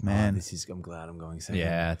fuck's sake, man. I'm glad I'm going second.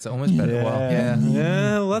 Yeah, it's almost better. Yeah. Well, yeah.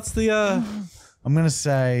 Yeah. Well, that's the. I'm going to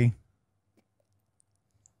say.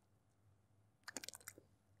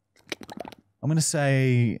 I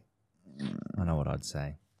know what I'd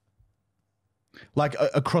say. Like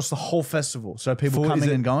across the whole festival. So people Is coming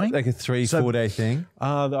it and going? Like a 3-4 day thing.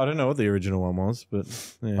 I don't know what the original one was, but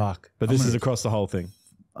yeah. Fuck. But this is across the whole thing.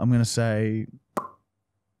 I'm going to say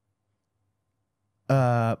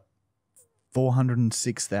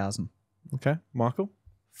 406,000. Okay, Michael.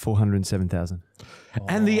 407,000.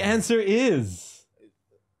 And the answer is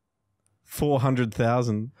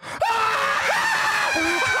 400,000.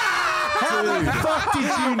 Fuck did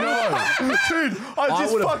you know? Dude, I I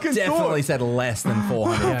just would have fucking definitely said less than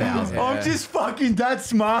 400,000. I'm just fucking that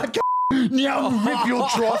smart. Now rip your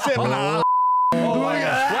tricep and half. Look at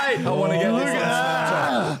that. Wait, I want to get Look this at on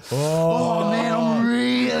that. Oh, man, I'm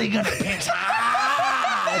really going to pinch hard.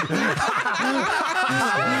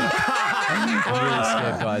 I'm really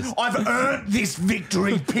scared, guys. I've earned this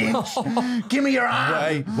victory pinch. Give me your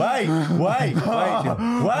arm. Wait.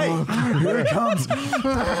 Here it comes.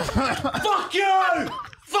 Fuck you!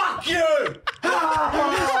 Fuck you!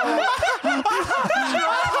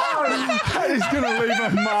 That is going to leave a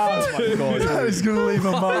mark. Oh, my God. That He's going to leave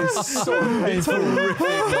a mark. It's horrific,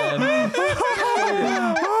 man.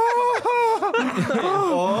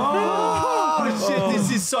 Oh shit!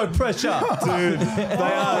 This is so pressure, Dude,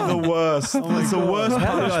 they are the worst. It's the worst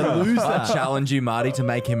How did I punishment. lose I that? challenge you, Marty, to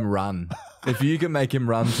make him run. If you can make him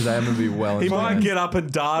run today, I'm going to be well. He impressed. might get up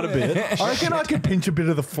and dart a bit. I reckon I could pinch a bit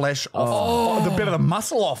of the flesh off, the bit of the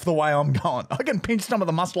muscle off the way I'm going. I can pinch some of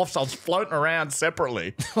the muscle off so it's floating around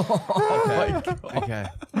separately. Okay.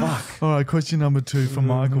 All right, question number 2 for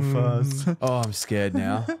Michael first. Oh, I'm scared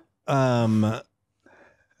now.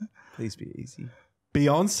 Please be easy.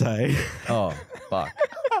 Beyonce. Oh, fuck.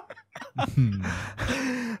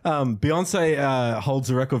 Beyonce holds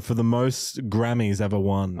the record for the most Grammys ever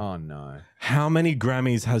won. Oh no. How many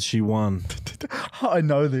Grammys has she won? I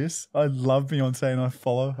know this. I love Beyonce and I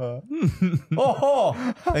follow her.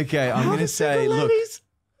 Oh. Okay, I'm gonna say. Look.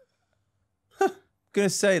 Gonna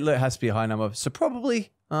say. Look, it has to be a high number. So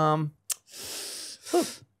probably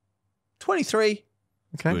 23.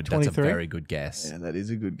 Okay, Good. That's a 23. very good guess. Yeah, that is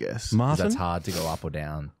a good guess. 'Cause Martin? that's hard to go up or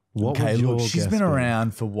down. What Okay, would your look, she's guess been be?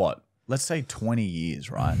 around for what? Let's say 20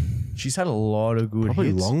 years, right? She's had a lot of good Probably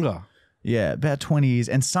hits. longer. Yeah, about 20 years.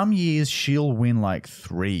 And some years she'll win like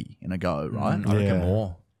 3 in a go, right? I reckon Yeah.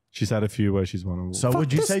 more. She's had a few where she's won. So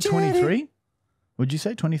would you say 23? Would you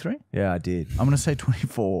say 23? Yeah, I did. I'm going to say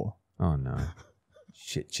 24. Oh no.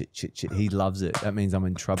 Shit. He loves it. That means I'm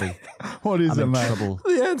in trouble. What is I'm in trouble.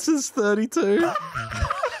 The answer's 32. Same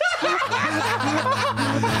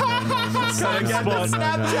spot.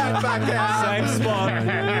 Snapchat back out. Same spot.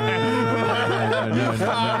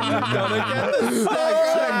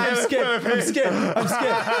 I'm scared.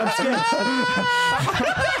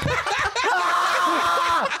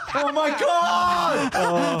 Oh my god!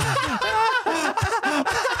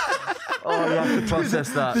 Oh, you have to process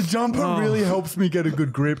that. The jumper really helps me get a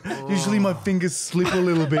good grip. Usually my fingers slip a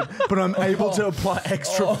little bit, but I'm able to apply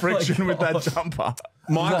extra friction with that jumper.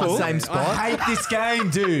 Michael, Same spot. I hate this game,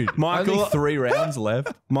 dude. Michael, Only 3 rounds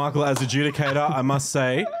left. Michael, as adjudicator, I must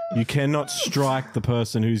say you cannot strike the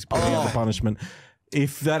person who's putting out the punishment.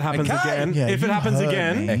 If that happens again, Yeah, if it you happens heard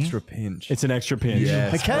again, me. Extra pinch. it's an extra pinch.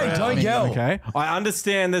 Yes, Okay, don't yell. Okay. I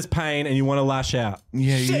understand there's pain and you want to lash out.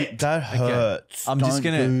 Yeah, that hurts. I'm just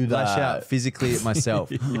Don't gonna do lash that. out physically at myself.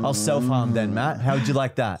 I'll self-harm then, Matt. How would you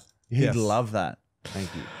like that? He'd Yes. love that. Thank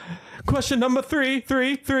you. Question number 3.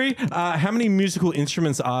 How many musical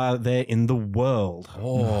instruments are there in the world?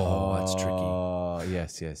 Oh, that's tricky. Oh,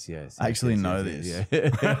 yes. I actually know this.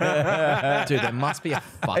 Yeah. Dude, there must be a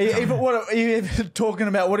fuck. Even what even talking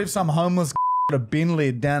about what if some homeless got a bin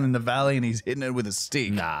lid down in the valley and he's hitting it with a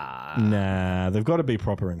stick? Nah, they've got to be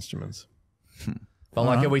proper instruments. But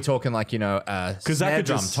like, are we talking like, that snare could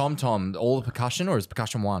drum, just- tom-tom, all the percussion, or is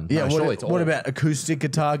percussion one? Yeah, No, surely it's all. what about acoustic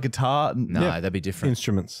guitar? No, Yeah. that'd be different.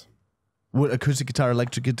 Instruments. Would acoustic guitar,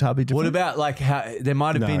 electric guitar be different? What about like how there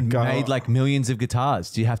might have No, been go- made like millions of guitars?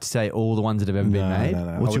 Do you have to say all the ones that have ever been made?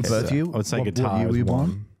 No. What's I your would birth say- year? I would say What guitar year were is you born?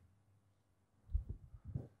 one.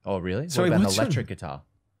 Oh, really? Sorry, what about which an one? electric guitar?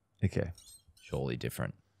 Okay. Surely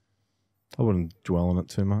different. I wouldn't dwell on it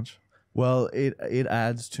too much. Well, it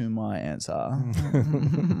adds to my answer.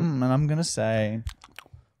 And I'm going to say,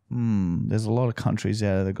 there's a lot of countries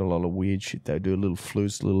out there that got a lot of weird shit. They do little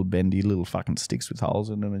flutes, little bendy, little fucking sticks with holes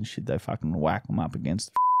in them and shit. They fucking whack them up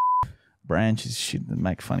against branches, shit that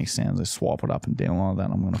make funny sounds. They swap it up and down like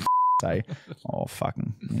that. I'm going to say, oh,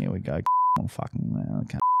 fucking, here we go. I'm fucking, I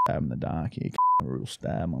can't stab in the dark here. A real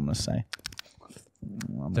stab, I'm going to say.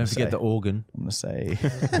 Don't forget the organ. I'm going to say,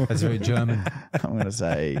 That's very German. I'm going to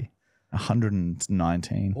say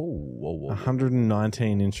 119. Oh, whoa.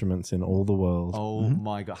 119 instruments in all the world. Oh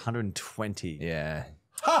my god, 120. Yeah.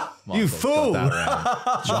 You fool!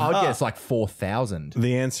 I would guess like 4,000.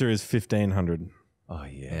 The answer is 1,500. Oh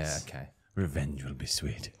Yeah, yes. okay. Revenge will be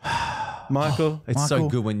sweet. Michael, It's so Michael,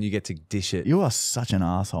 good when you get to dish it. You are such an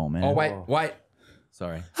asshole, man. Oh, wait.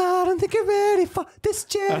 Sorry. I don't think you're ready for this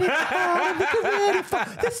journey. I don't think you're ready for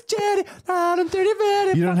this journey. I don't think you're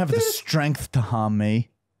ready. You don't have the strength to harm me.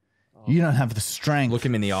 You don't have the strength. Look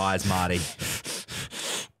him in the eyes, Marty.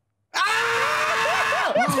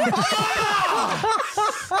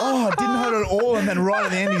 Oh, it didn't hurt at all, and then right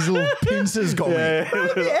at the end, these little pincers got me.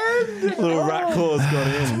 little rat claws got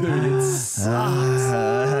in.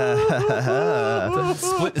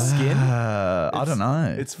 Split the skin. I don't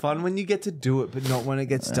know. It's fun when you get to do it, but not when it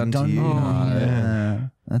gets done to Don't you. yeah.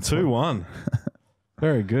 That's 2-1.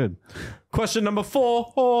 Very good. Question number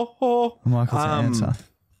 4. Michael's answer.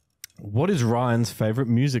 What is Ryan's favorite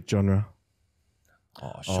music genre?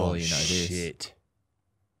 Oh, surely you know this. Shit.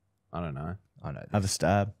 I don't know. I know this. Have a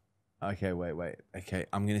stab. Okay, wait. Okay,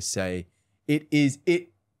 I'm gonna say it is it.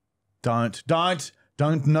 Don't.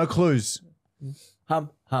 No clues. Hum.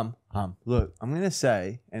 Look, I'm going to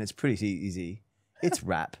say, and it's pretty easy, it's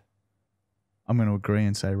rap. I'm going to agree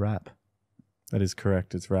and say rap. That is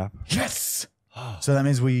correct. It's rap. Yes. So that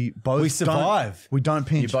means we both survive. We don't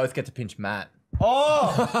You pinch. both get to pinch Matt.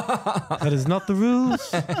 That is not the rules.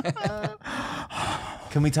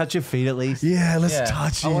 Can we touch your feet at least? Yeah, let's Yeah.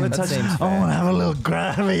 touch I him. want to touch him. I want to have a little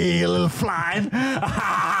gravity, a little flying.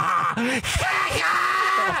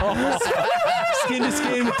 Skin to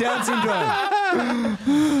skin, Down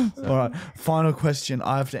syndrome. All right, final question.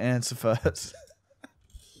 I have to answer first.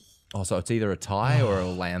 Oh, so it's either a tie or a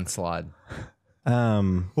landslide.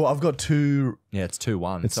 Well, I've got two. Yeah, it's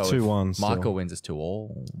 2-1. It's so 2-1 if Michael still. wins, it's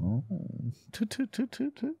 2-all.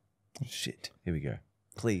 Two. Shit. Here we go.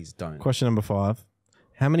 Please don't. Question number 5.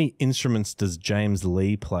 How many instruments does James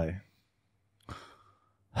Lee play?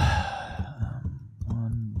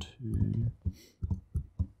 1, 2.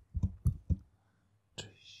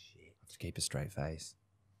 Let's keep a straight face.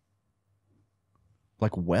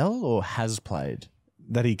 Like well or has played?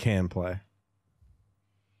 That he can play.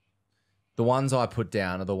 The ones I put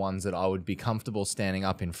down are the ones that I would be comfortable standing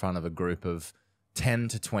up in front of a group of 10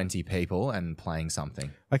 to 20 people and playing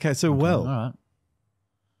something. Okay, so All well. right.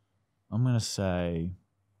 I'm going to say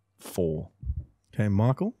 4. Okay,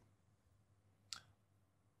 Michael.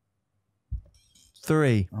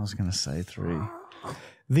 3. I was going to say 3.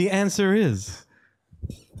 The answer is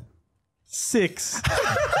 6.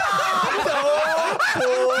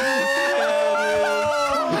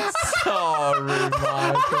 Sorry,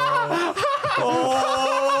 Michael.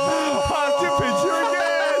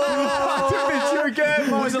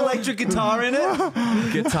 Was electric guitar in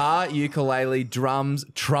it? Guitar, ukulele, drums,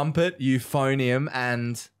 trumpet, euphonium,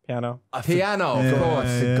 and Piano. piano, of course.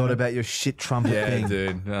 Yeah. Forgot about your shit trumpet Yeah, thing.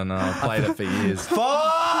 dude. I know. I played it for years.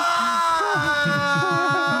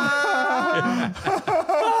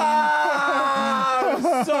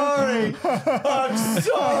 Sorry. I'm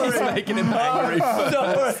sorry. He's making him angry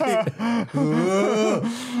first.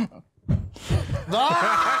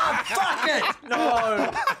 Fuck it.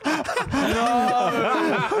 No.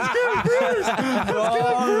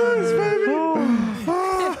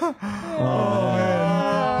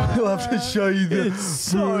 I'll have to show you the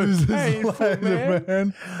bruises later,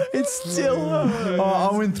 man. It's still. Oh,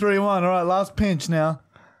 I win 3-1. All right, last pinch now.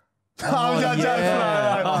 I'm just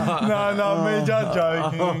joking. No, me just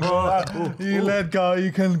joking. You let go.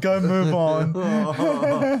 You can go move on.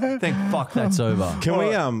 Thank fuck that's over. Can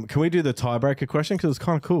we do the tiebreaker question because it's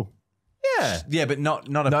kind of cool. Yeah, but not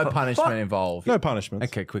a No punishment involved. No punishments.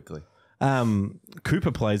 Okay, quickly.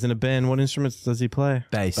 Cooper plays in a band. What instruments does he play?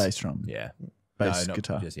 Bass. Bass drum. Yeah. Bass No, not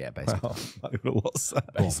guitar. Just, yeah, bass guitar. I would have lost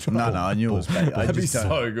that. No, I knew it was bass. That'd be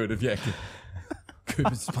so good if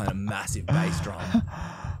Cooper's playing a massive bass drum.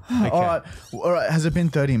 All right. Has it been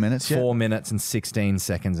 30 minutes yet? 4 minutes and 16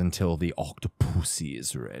 seconds until the octopus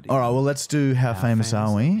is ready. All right, well, let's do How Famous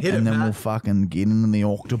Are We? Hit it, And then Matt. we'll fucking get into the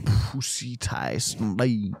octopusy taste.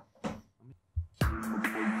 Bye.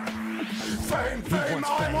 Fame,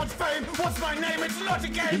 I want fame. What's my name? It's not a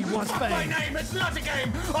game. He wants Fuck fame. my name, it's not a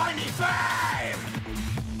game. I need fame.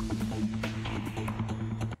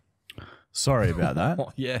 Sorry about that.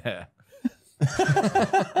 Oh, yeah.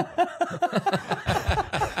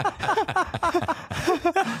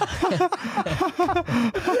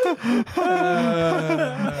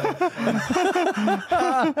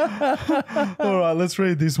 All right, let's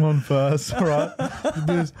read this one first. All right.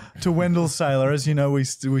 To Wendell Saylor, as you know, we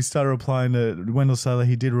started replying to Wendell Saylor.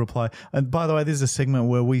 He did reply. And by the way, this is a segment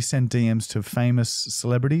where we send DMs to famous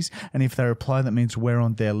celebrities, and if they reply, that means we're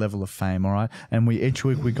on their level of fame. All right, and each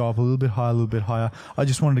week we go up a little bit higher, a little bit higher. I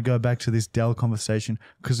just wanted to go back to this Dell conversation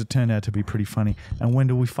because it turned out to be pretty funny. And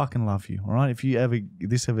Wendell, we fucking love you. All right, if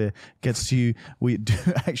this ever gets to you, we do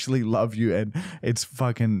actually love you, and it's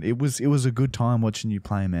fucking. It was a good time watching you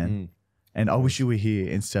play, man. And I wish you were here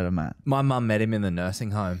instead of Matt. My mum met him in the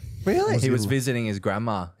nursing home. Really? He was visiting his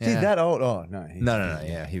grandma. Is he Yeah. that old? Oh, no. No.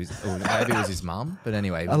 Yeah, he was. Or maybe it was his mum. But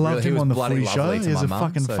anyway, I loved him on the footy show. He's He's a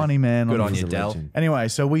fucking funny man. Good on his- you, Del. legend. Anyway,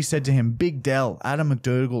 so we said to him, Big Dell, Adam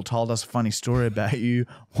McDougall told us a funny story about you,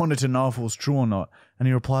 wanted to know if it was true or not. And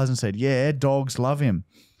he replies and said, yeah, dogs love him.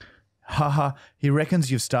 Haha, he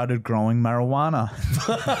reckons you've started growing marijuana.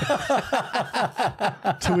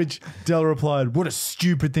 To which Dell replied, what a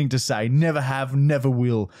stupid thing to say. Never have, never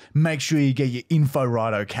will. Make sure you get your info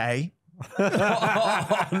right, okay? He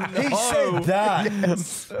said that.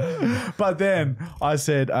 Yes. But then I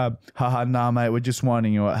said, haha, nah, mate, we're just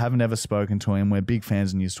winding you up. Haven't ever spoken to him. We're big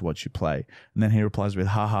fans and used to watch you play. And then he replies with,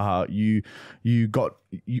 ha ha ha, you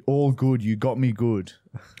all good. You got me good.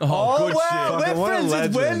 Oh, good wow. shit. We're friends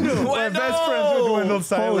with Wendell. We're best friends with Wendell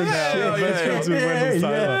Saylor now. We're best friends with Wendell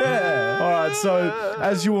Saylor. All right, so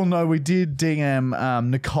as you all know, we did DM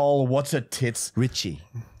Nicole, what's her tits? Richie.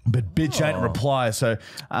 But bitch ain't reply, so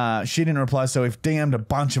she didn't reply. So we've DM'd a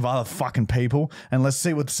bunch of other fucking people, and let's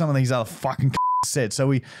see what some of these other fucking said. So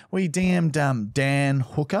we DM'd Dan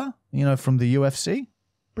Hooker, you know, from the UFC,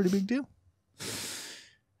 pretty big deal,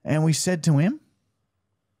 and we said to him,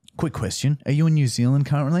 "Quick question: are you in New Zealand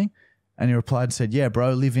currently?" And he replied and said, "Yeah,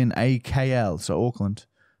 bro, live in AKL, so Auckland."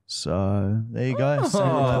 So there you go.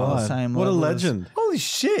 Same What a level legend. Holy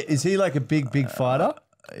shit. Is he like a big fighter?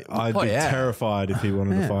 I'd be terrified if he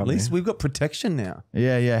wanted to fight At least me. we've got protection now.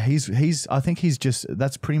 Yeah. He's. I think he's just.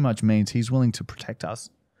 That's pretty much means he's willing to protect us.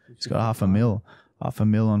 He's got half a mil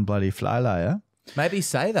on bloody Flyla, yeah. Maybe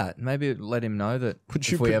say that. Maybe let him know that Would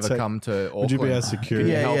you if we ever protect- come to Auckland, would you be our can security?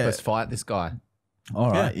 you help Yeah. us fight this guy?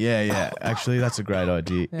 All right. Yeah. Actually, that's a great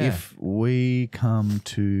idea. Yeah. If we come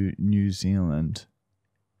to New Zealand,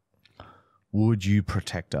 would you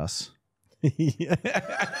protect us?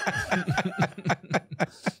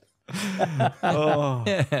 Oh.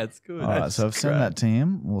 Yeah, it's good. All right. So I've sent that to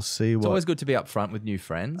him. We'll see It's what. always good to be upfront with new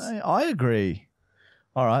friends. I agree.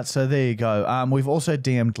 All right. So there you go. We've also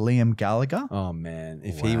DM'd Liam Gallagher. Oh, man.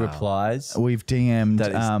 If he replies, We've DM'd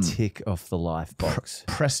that is tick off the life box.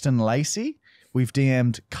 Preston Lacey. We've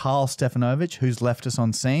DM'd Carl Stefanovic, who's left us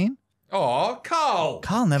on scene. Oh, Carl.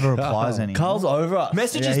 Carl never replies anymore. Carl's over us.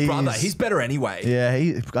 Message Yeah, his brother. he's- He's better anyway. Yeah,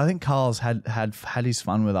 I think Carl's had his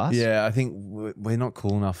fun with us. Yeah, I think we're not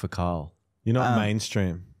cool enough for Carl. You're not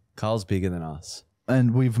mainstream. Carl's bigger than us.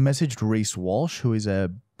 And we've messaged Reece Walsh, who is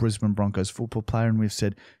a Brisbane Broncos football player, and we've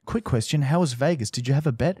said, quick question, how was Vegas? Did you have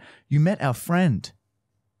a bet? You met our friend.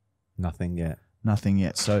 Nothing yet. Nothing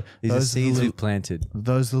yet. So These are those seeds little, we've planted.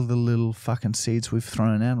 those are the little fucking seeds we've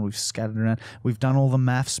thrown out and we've scattered around. We've done all the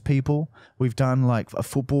maths people. We've done like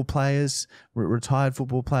football players, retired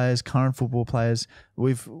football players, current football players.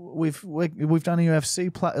 We've done a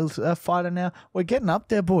UFC fighter now. We're getting up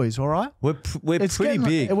there, boys. All right. We're pretty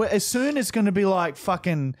big. As soon it's going to be like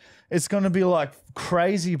fucking. It's going to be like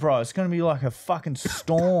crazy, bro. It's going to be like a fucking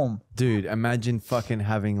storm. Dude, imagine fucking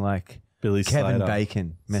having like Billy Kevin Slater.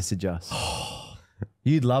 Bacon message us.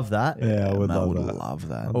 You'd love that. Yeah, I would I love would that. love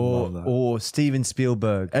that. Or Steven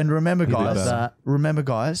Spielberg. And remember, did guys. that. Remember,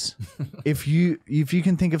 guys. if you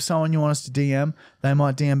can think of someone you want us to DM, they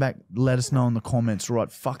might DM back. Let us know in the comments.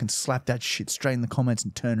 Right, fucking slap that shit straight in the comments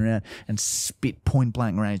and turn around and spit point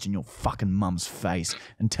blank range in your fucking mum's face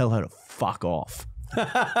and tell her to fuck off.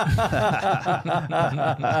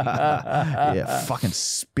 Yeah, fucking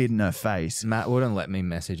spit in her face. Matt wouldn't let me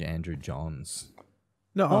message Andrew Johns.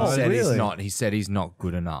 No, He said really? he's not. He said he's not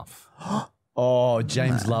good enough. Oh,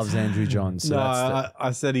 James loves Andrew Johns. So no, that's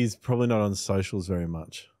I said he's probably not on socials very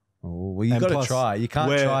much. well, you And got to plus, try. You can't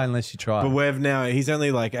we're- try unless you try. But we've now, he's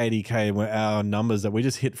only like 80K. And our numbers that we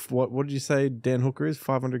just hit, what did you say Dan Hooker is?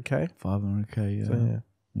 500K? 500k. Yeah. So, yeah.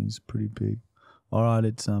 He's pretty big. All right,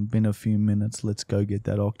 it's been a few minutes. Let's go get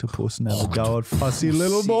that octopus and have a go at Fussy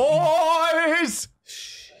Little Boys.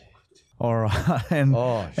 All right, and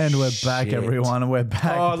we're back, everyone, and we're back.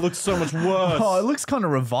 Oh, it looks so much worse. Oh, it looks kind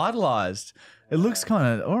of revitalized. It looks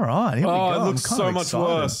kind of all right. Here we go. It I'm looks kinda so much excited.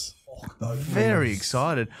 worse. Very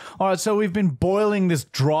excited. All right, so we've been boiling this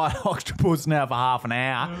dry octopus now for half an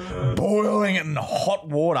hour, boiling it in hot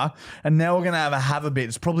water, and now we're gonna have a bit.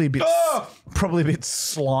 It's probably a bit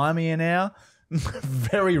slimy now.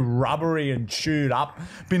 Very rubbery and chewed up.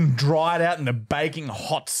 Been dried out in the baking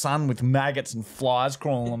hot sun with maggots and flies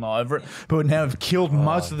crawling all over it. But now we've killed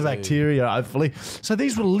most of the bacteria, hopefully. So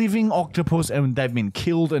these were living octopus and they've been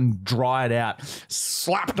killed and dried out,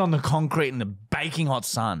 slapped on the concrete in the baking hot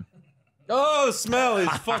sun. Oh, the smell is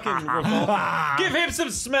fucking revolting. Give him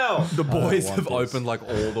some smell. The boys have opened like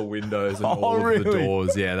all the windows and all of the really?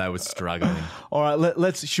 doors. Yeah, they were struggling. All right,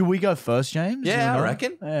 let's. Should we go first, James? Yeah, You I know?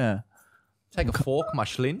 reckon. Yeah. Take a fork, my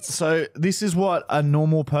schlintz. So this is what a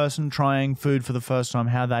normal person trying food for the first time,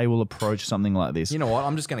 how they will approach something like this. You know what?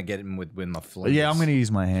 I'm just going to get in with my fingers. Yeah, I'm going to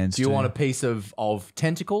use my hands. Do you too. want a piece of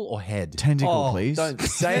tentacle or head? tentacle, please? Don't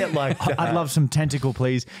say it like that. I'd love some tentacle,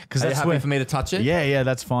 please, because Are you that's happy where. for me to touch it? Yeah,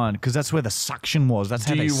 that's fine, because that's where the suction was. That's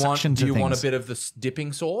how Do they you want? suction Do you to want a things. bit of the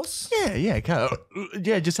dipping sauce? Yeah, okay.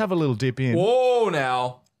 Yeah, just have a little dip in. Whoa!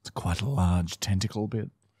 Now, It's quite a large tentacle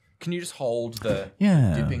bit. can you just hold the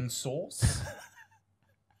Yeah. dipping sauce?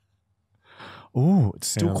 Oh, it's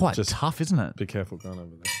still Hang on, quite just- tough, isn't it? Be careful going over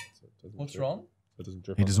there. So it doesn't What's drip. wrong? So it doesn't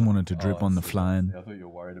drip. He on doesn't there. want it to drip on the flying. I thought you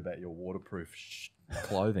were worried about your waterproof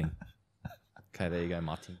clothing. Okay, there you go,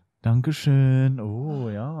 Marty. Dankeschön. Oh,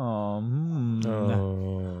 yeah.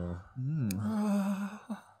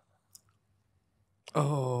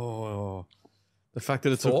 Oh, the fact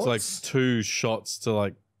that it took like Thoughts? 2 shots to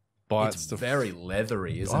like bites It's to very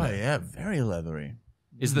leathery, isn't Oh, it? yeah. Very leathery.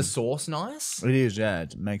 Is the sauce nice? It is, yeah.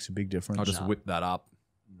 It makes a big difference. I'll just whip that up.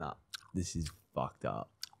 Nah, this is fucked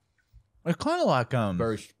up. It's kind of like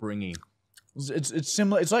Very springy. it's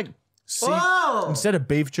similar. It's like instead of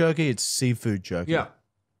beef jerky, it's seafood jerky. Yeah.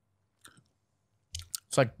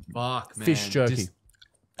 It's like Fuck, man. fish jerky. Just-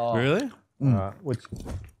 Really? Which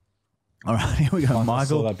All right, here we go. I saw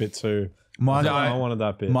Michael, that bit too. Michael, I wanted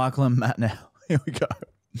that bit. Michael and Matt now. Here we go.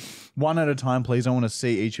 One at a time, please. I want to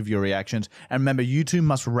see each of your reactions. And remember, you two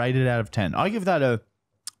must rate it out of 10. I give that a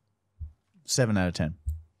 7 out of 10.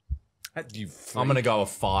 I'm going to go a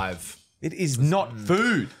 5. It is not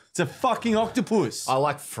food. It's a fucking octopus. I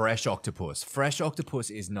like fresh octopus. Fresh octopus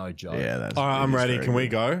is no joke. Yeah, that's All right, I'm ready. Can we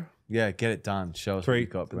go? Yeah, get it done. Show us what 3. you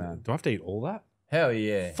got, Brown. Do I have to eat all that? Hell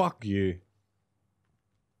yeah. Fuck you.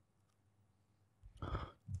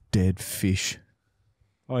 dead fish.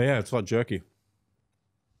 Oh yeah, it's like jerky.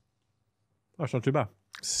 Oh, it's not too bad.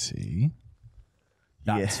 See?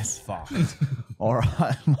 That's fucked. All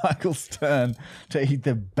right, Michael's turn to eat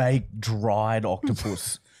the baked, dried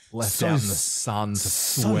octopus. Left out in the sun to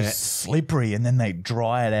So sweat. slippery, and then they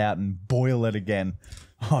dry it out and boil it again.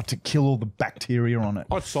 Oh, to kill all the bacteria on it.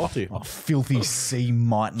 Oh, it's salty. Oh, filthy sea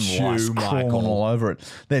mite and lice crawling Michael. all over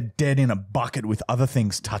it. They're dead in a bucket with other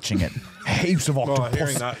things touching it. Heaps of octopus.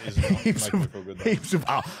 hearing that is not heaps making me of feel good, though.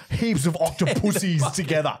 heaps of octopussies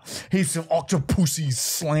together. Heaps of octopussies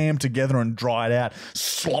slammed together and dried out,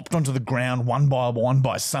 slopped onto the ground one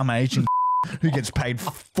by some Asian who gets paid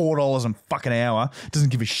 $4 a fucking hour, doesn't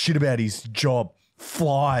give a shit about his job.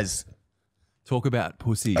 Flies. Talk about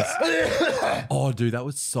pussies. Oh, dude, that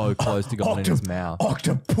was so close to going in his mouth.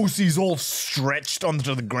 Octopussies all stretched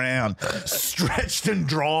onto the ground. Stretched and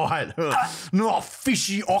dried. No,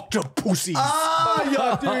 fishy octopussies. Oh,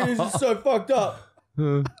 yeah, dude, this is so fucked up.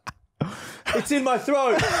 It's in my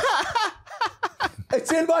throat.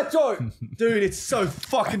 It's in my throat. Dude, it's so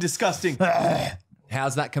fucking disgusting.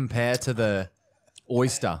 How's that compare to the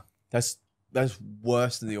oyster? That's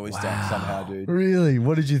worse than the oyster somehow, dude. Really?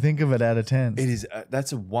 What did you think of it out of 10? It is.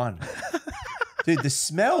 That's a 1. Dude, the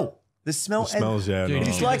smell. The smell. It smells, yeah. Dude, no. you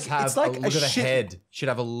It's should like- just have it's like a a look at the shit- head. Should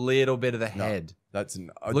have a little bit of the head. That's an.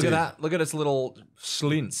 Look dude, at that. Look at its little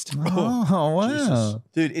slinst. Oh, wow.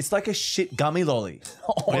 dude. It's like a shit gummy lolly.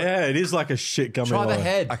 Yeah, it is like a shit gummy. Try the lolly.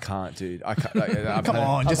 head. I can't, dude. I can't. I've Come had-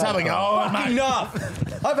 on, just have a go. mate.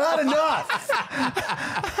 Enough. I've had enough.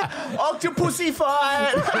 Octopussy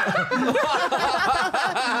fight.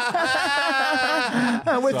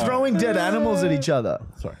 We're throwing dead animals at each other.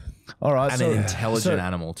 Sorry. All right. And an intelligent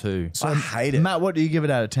animal, too. I hate it. Matt, what do you give it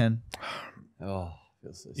out of 10? Oh,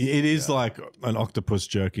 feels so It is like an octopus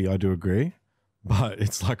jerky. I do agree, but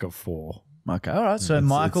it's like a 4. Okay, all right. So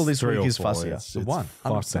Michael this 3 week or is 4, fussier. It's 1.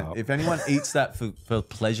 fucked 100%. up. If anyone eats that for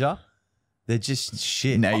pleasure, they're just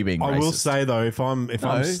shit. Now you're being I racist. will say though, if I'm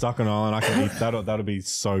No. stuck on an island, I can eat that. That'll be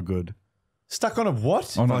so good. Stuck on a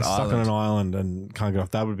what? On If an I'm stuck on island. an island and can't get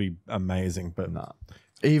off, that would be amazing. But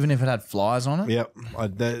Even if it had flies on it? yep,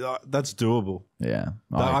 that's doable. Yeah.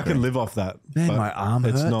 I can live off that. Man, but my arm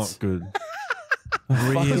it's hurts. not good.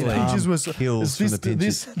 Those pinches were kills from the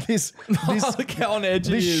pinches. This Look how on edge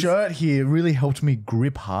this he is. shirt here really helped me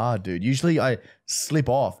grip hard, dude. Usually I slip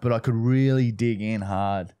off, but I could really dig in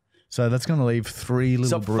hard. So that's going to leave 3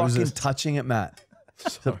 little Stop bruises. fucking touching it, Matt.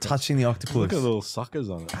 Stop touching the octopus. Look at the little suckers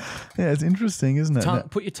on it. Yeah, it's interesting, isn't it?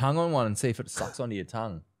 Put your tongue on one and see if it sucks onto your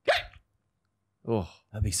tongue. Oh,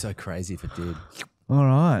 that'd be so crazy if it did. All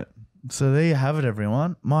right. So there you have it,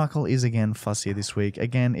 everyone. Michael is again fussy this week.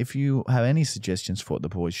 Again, if you have any suggestions for what the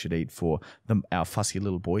boys should eat for our Fussy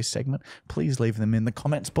Little Boys segment, please leave them in the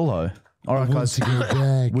comments below. All right, guys.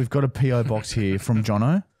 We've got a P.O Box here from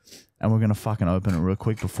Jono, and we're going to fucking open it real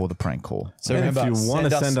quick before the prank call. So And remember, if you want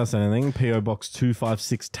to send us anything, P.O Box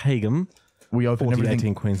 256 Tagum, We open everything.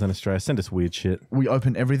 1418 Queensland, Australia. Send us weird shit. We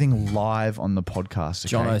open everything live on the podcast.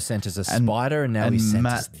 Okay? Jono sent us a spider and now he sent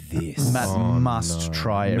us this. Matt must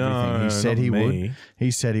try everything. No, He said not he me. would.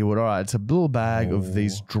 He said he would. All right, it's a little bag of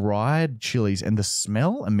these dried chilies, and the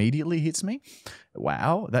smell immediately hits me.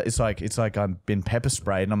 Wow, that it's like I've been pepper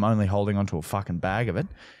sprayed, and I'm only holding onto a fucking bag of it.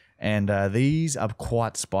 And these are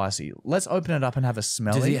quite spicy. Let's open it up and have a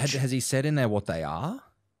smell. Has each. he said in there what they are?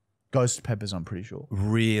 Ghost peppers, I'm pretty sure.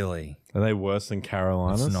 Really? Are they worse than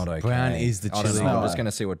Carolinas? It's not okay. Brown is the I don't chili. know. I'm just going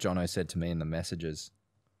to see what Jono said to me in the messages.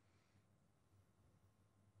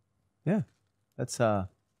 Yeah, that's It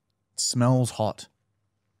smells hot.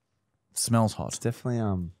 It smells hot. it's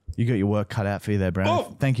definitely You got your work cut out for you there,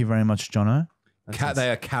 Brad. Thank you very much, Jono. They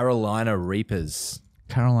are Carolina Reapers.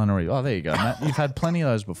 Carolina Reaper. Oh, there you go, Matt. You've had plenty of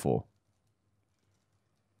those before.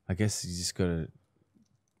 I guess you just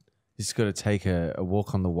gotta take a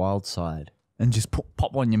walk on the wild side. And just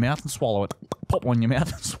pop one in your mouth and swallow it. Pop one in your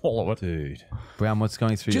mouth and swallow it. Dude. Brown, what's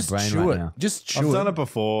going through Just your brain chew right it. now? Just chew I've it. done it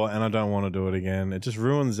before, and I don't want to do it again. It just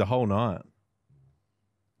ruins the whole night.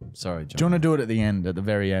 Sorry, Do you John. want to do it at the end, at the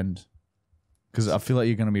very end? Because I feel like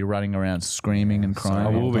you're going to be running around screaming and crying.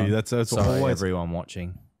 I all will the be. time. That's Sorry, always. everyone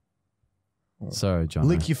watching. Sorry, John.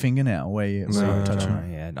 Lick your finger now where you No. touching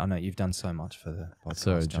it. Yeah, I know you've done so much for the podcast.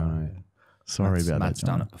 Sorry, Jono. Sorry about Matt's that,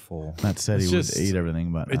 done John. it before. Matt said It's he just- would eat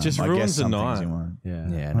everything, but it just I ruins guess the some things night. he won't. Yeah.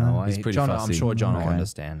 Yeah, no, He's pretty I'm fussy. sure John will Okay.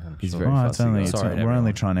 understand. He's sure. very Oh, it's fussy. only, guy. Sorry, we're everyone.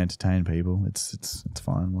 only trying to entertain people. It's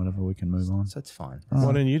fine. Whatever, we can move on. So it's fine.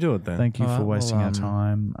 Why don't you do it then? Thank you for Alright, wasting well, our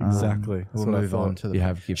time. Exactly. We'll That's what I move on thought. to the. You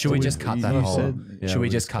have gift Should we for just it. cut that You whole? said- Yeah, Should we we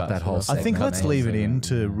just just cut cut that for whole? us. I think segment? let's leave it in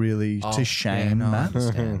to really to shame no, I Matt.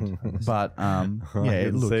 understand. But I yeah,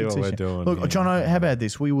 can look, see it's what a we're shame. doing Look, here. Jono, how about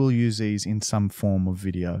this? We will use these in some form of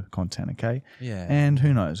video content, okay? Yeah. And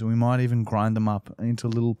who knows? We might even grind them up into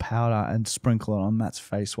little powder and sprinkle it on Matt's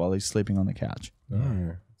face while he's sleeping on the couch. Yeah.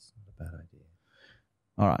 That's not a bad idea.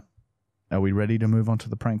 All right. Are we ready to move on to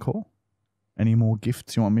the prank call? Any more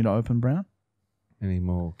gifts you want me to open, Brown? Any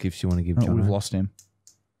more gifts you want to give Oh, John? we've lost him.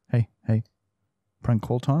 Hey. Prank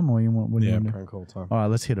call time, or you want? What do you Yeah, want to do? prank call time. All right,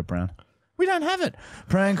 let's hit it, Brown. We don't have it.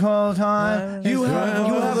 Prank call time. You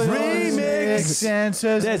have remix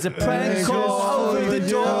answers. There's a prank call over the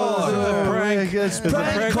door. Prank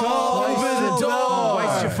call over the door.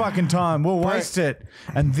 Waste your fucking time. We'll waste it.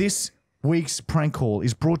 And this week's prank call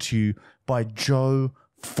is brought to you by Joe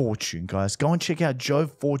Fortune, guys. Go and check out Joe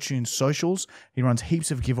Fortune's socials. He runs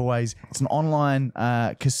heaps of giveaways. It's an online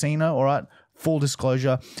casino, all right? Full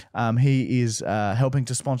disclosure, he is helping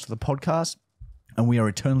to sponsor the podcast. And we are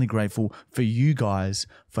eternally grateful for you guys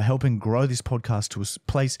for helping grow this podcast to a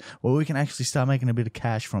place where we can actually start making a bit of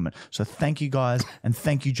cash from it. So thank you guys, and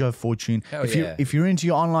thank you, Joe Fortune. Hell if you're into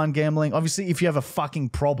your online gambling, obviously, if you have a fucking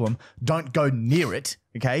problem, don't go near it.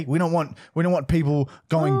 Okay, we don't want people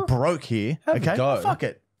going broke here. Okay, go. fuck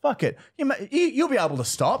it. You'll be able to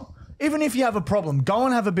stop. Even if you have a problem, go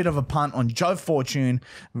and have a bit of a punt on Joe Fortune.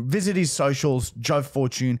 Visit his socials, Joe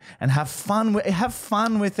Fortune, and have fun with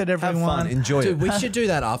it, everyone. Have fun. Enjoy Dude, it. we should do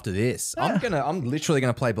that after this. I'm literally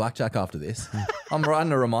gonna play blackjack after this. I'm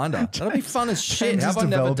writing a reminder. That'll be fun as shit. James How is have I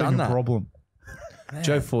never developing done a that? problem.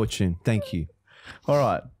 Joe Fortune, thank you. All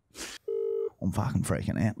right. I'm fucking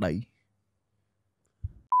freaking out, Lee.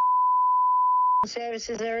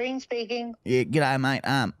 Services Irene speaking. Yeah, g'day, mate.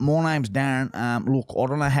 My name's Darren. Look, I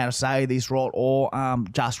don't know how to say this right, or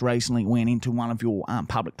just recently went into one of your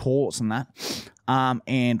public toilets and that.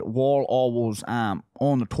 And while I was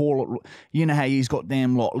on the toilet, you know how you've got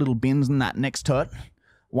them like little bins and that next to it.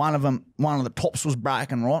 One of the tops was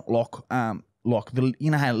broken, right? Like the, you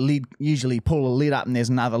know how lid usually pull the lid up and there's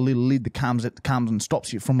another little lid that comes and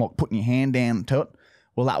stops you from like putting your hand down to it.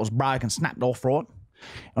 Well, that was broken, snapped off, right?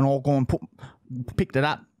 And I'll go and picked it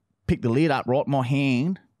up, picked the lid up, right? My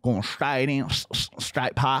hand going straight in,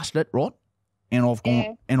 straight past it, right? And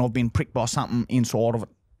I've been pricked by something inside of it.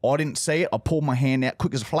 I didn't see it. I pulled my hand out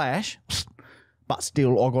quick as a flash, but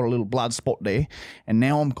still I got a little blood spot there. And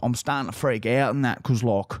now I'm starting to freak out and that because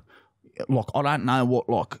like I don't know what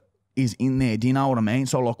like is in there. Do you know what I mean?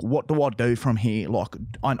 So like, what do I do from here? Like,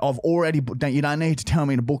 I've already. You don't need to tell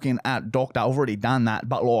me to book in at doctor. I've already done that.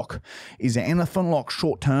 But like, is there anything like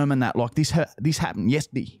short term and that? Like this happened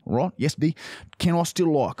yesterday, right? Yesterday, can I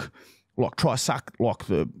still like try suck like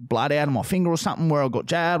the blood out of my finger or something where I got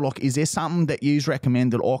jabbed? Like, is there something that you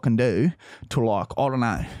recommend that I can do to like, I don't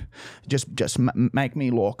know, just make me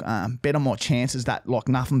like better my chances that like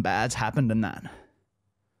nothing bad's happened and that?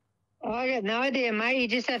 Oh, I got no idea, mate. You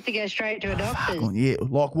just have to go straight to a doctor's. Yeah,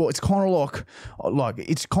 like well, it's kind of like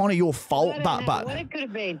it's kind of your fault, I don't know but what it could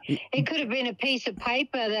have been. It could have been a piece of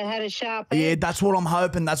paper that had a sharp edge. yeah, that's what I'm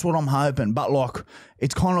hoping. But like,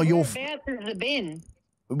 it's kind of your. Whereabouts is the bin?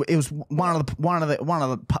 It was one of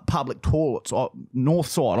the public toilets, north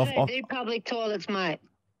side. I don't do public toilets, mate.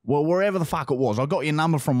 Well, wherever the fuck it was, I got your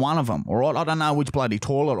number from one of them. All right, I don't know which bloody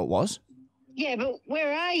toilet it was. Yeah, but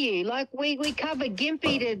where are you? Like, we cover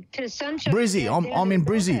Gympie to Sunshine. Brizzy, I'm in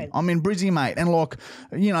Brizzy. I'm in Brizzy, mate. And like,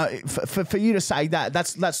 you know, for you to say that,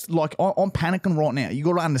 that's like I'm panicking right now. You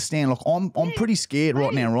got to understand. Like, I'm pretty scared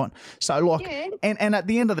right now, right? So like, and at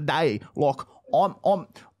the end of the day, like,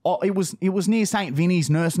 it was near St. Vinny's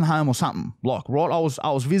nursing home or something. Like, right, I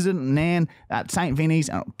was visiting Nan at St. Vinny's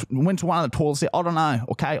and went to one of the toilets there. I don't know,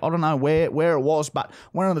 okay? I don't know where it was, but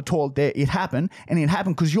went on the toilet there. It happened, and it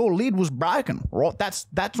happened because your lid was broken, right? That's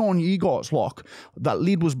on you guys. Like, that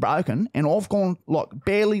lid was broken, and I've gone, like,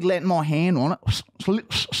 barely letting my hand on it.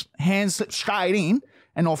 Hand slipped straight in,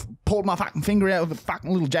 and I've pulled my fucking finger out with a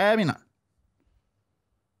fucking little jab in it.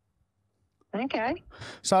 Okay.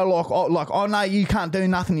 So, like, I know you can't do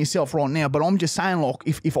nothing yourself right now, but I'm just saying, like,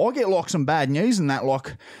 if I get, like, some bad news and that,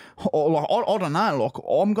 like, or, like, I don't know, like,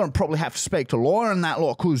 I'm going to probably have to speak to a lawyer and that,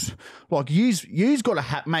 like, because, like, you's got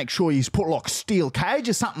to make sure you put, like, steel cage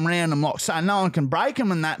or something around them, like, so no one can break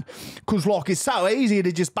them and that, because, like, it's so easy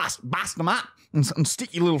to just bust them up and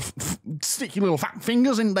stick your little fucking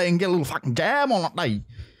fingers in there and get a little fucking jab on it, they.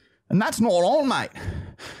 And that's not on, mate.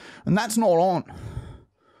 And that's not on.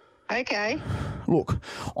 Okay. Look,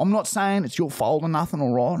 I'm not saying it's your fault or nothing,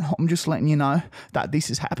 all right? I'm just letting you know that this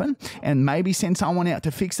has happened and maybe send someone out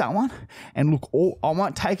to fix that one. And look, I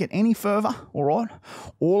won't take it any further, all right?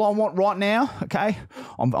 All I want right now, okay,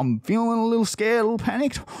 I'm feeling a little scared, a little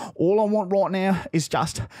panicked. All I want right now is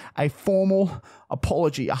just a formal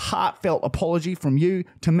apology, a heartfelt apology from you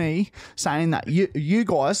to me, saying that you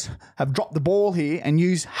guys have dropped the ball here and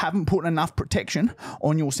you haven't put enough protection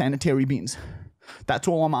on your sanitary bins. That's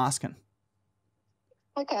all I'm asking.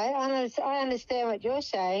 Okay, I understand what you're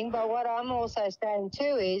saying, but what I'm also saying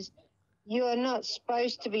too is you are not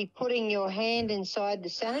supposed to be putting your hand inside the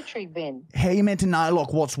sanitary bin. How you meant to know,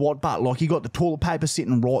 like, what's what, but, like, you got the toilet paper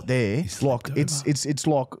sitting right there. Like, it's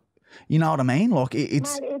like, you know what I mean? Like,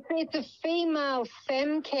 it's... Mate, it's a female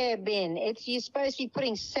femcare bin. You're supposed to be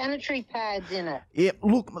putting sanitary pads in it. Yeah,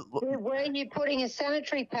 look... Where are you putting a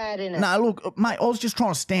sanitary pad in it? No, look, mate, I was just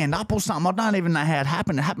trying to stand up or something. I don't even know how it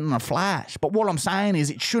happened. It happened in a flash. But what I'm saying is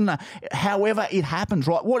it shouldn't have... However it happens,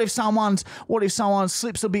 right? What if someone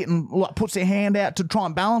slips a bit and, like, puts their hand out to try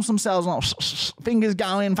and balance themselves and, like, fingers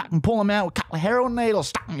go in, fucking pull them out with a couple of heroin needles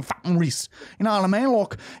stuck in your fucking wrist? You know what I mean?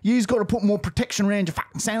 Like, you've got to put more protection around your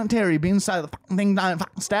fucking sanitary bin so the fucking thing don't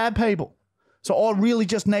fucking stab people. So I really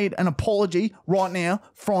just need an apology right now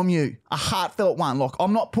from you. A heartfelt one. Like,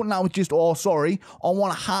 I'm not putting up with just, oh, sorry. I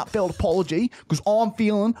want a heartfelt apology because I'm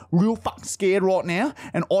feeling real fucking scared right now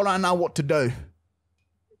and I don't know what to do.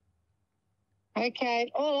 Okay,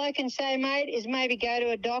 all I can say, mate, is maybe go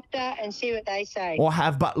to a doctor and see what they say. I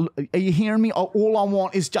have, but are you hearing me? All I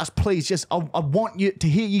want is just, please, I want you to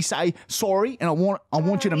hear you say sorry, and I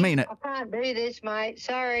want you to mean it. I can't do this, mate.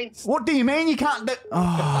 Sorry. What do you mean you can't do?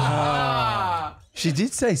 Oh. She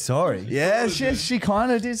did say sorry. Yeah, she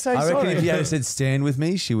kind of did say sorry. I reckon if you had said stand with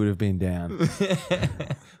me, she would have been down.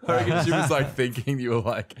 I reckon she was like thinking you were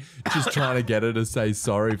like just trying to get her to say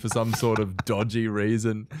sorry for some sort of dodgy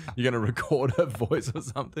reason. You're going to record her voice or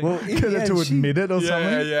something. Well, to admit it or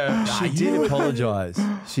something. Yeah. She did apologize.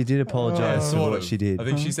 She did apologize for what she did. I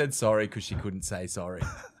think she said sorry because she couldn't say sorry.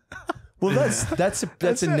 Well, that's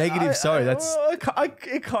a negative sorry. That's it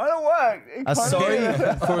kind of worked. a sorry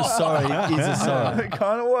for a sorry is a sorry. It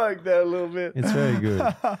kind of worked there a little bit. It's very good.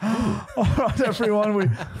 All right, everyone, we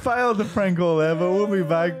failed the prank call there, but we'll be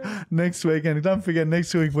back next week. And don't forget,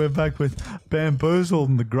 next week we're back with Bamboozled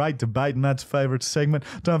and the Great Debate, and that's favourite segment.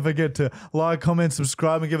 Don't forget to like, comment,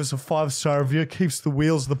 subscribe, and give us a 5-star review. It keeps the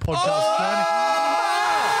wheels of the podcast turning.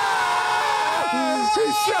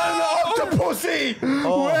 Pussy!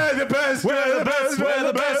 We're the best, we're the best, we're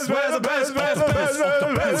the best, we're the best, we're the best, we're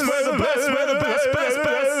the best, we're the best, we're the best, best,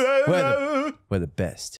 best. We're the best.